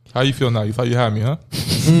 How you feel now? You thought you had me, huh?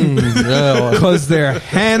 Yeah, Because they're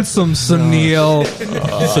handsome, Sunil.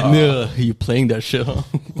 Sunil, you playing that shit, huh?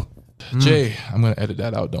 Jay, I'm gonna edit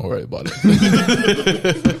that out. Don't worry about it.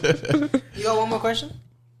 You got one more question?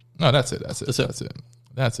 No, that's it. That's it. That's it. That's it.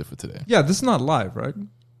 That's it for today. Yeah, this is not live, right?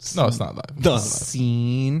 No, it's not live. It's No. not live.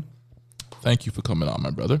 Scene. Thank you for coming on, my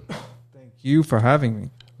brother. Thank you for having me.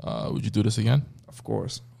 Would you do this again? Of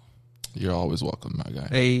course. You're always welcome, my guy.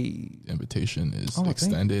 Hey. The invitation is Oh, thank-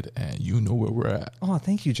 extended, and you know where we're at. Oh,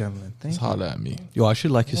 thank you, gentlemen. Thank Just you. holler at me. Yo, I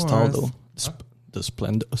should like his style Alright. though. The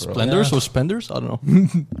splendors or spenders? I don't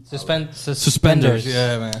know. Suspenders.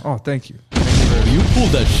 Yeah, man. Oh, thank you. You pulled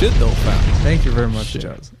that shit though, fam. Thank you very much, Shit.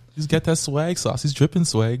 Jazz. He's got that swag sauce. He's dripping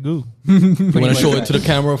swag goo. You want to show it to the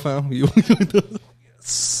camera, fam? You.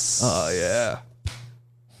 Oh yeah.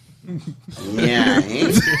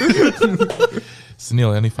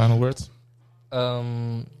 Sunil, any final words?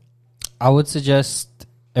 I would suggest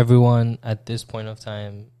everyone at this point of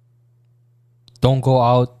time don't go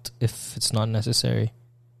out if it's not necessary,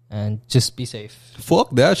 and just be safe. Fuck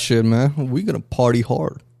that shit, man. We gonna party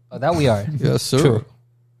hard. That we are. Yes, sir. True.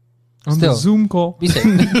 On Still. the Zoom call. Be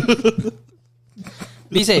safe.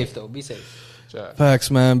 Be safe though. Be safe. Facts,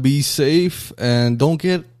 man. Be safe and don't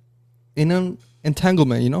get in an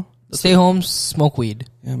entanglement. You know. Stay home. Smoke weed.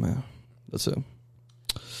 Yeah, man. That's it.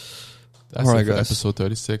 That's All it right, for guys. episode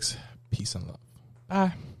 36. Peace and love.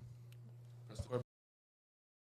 Bye.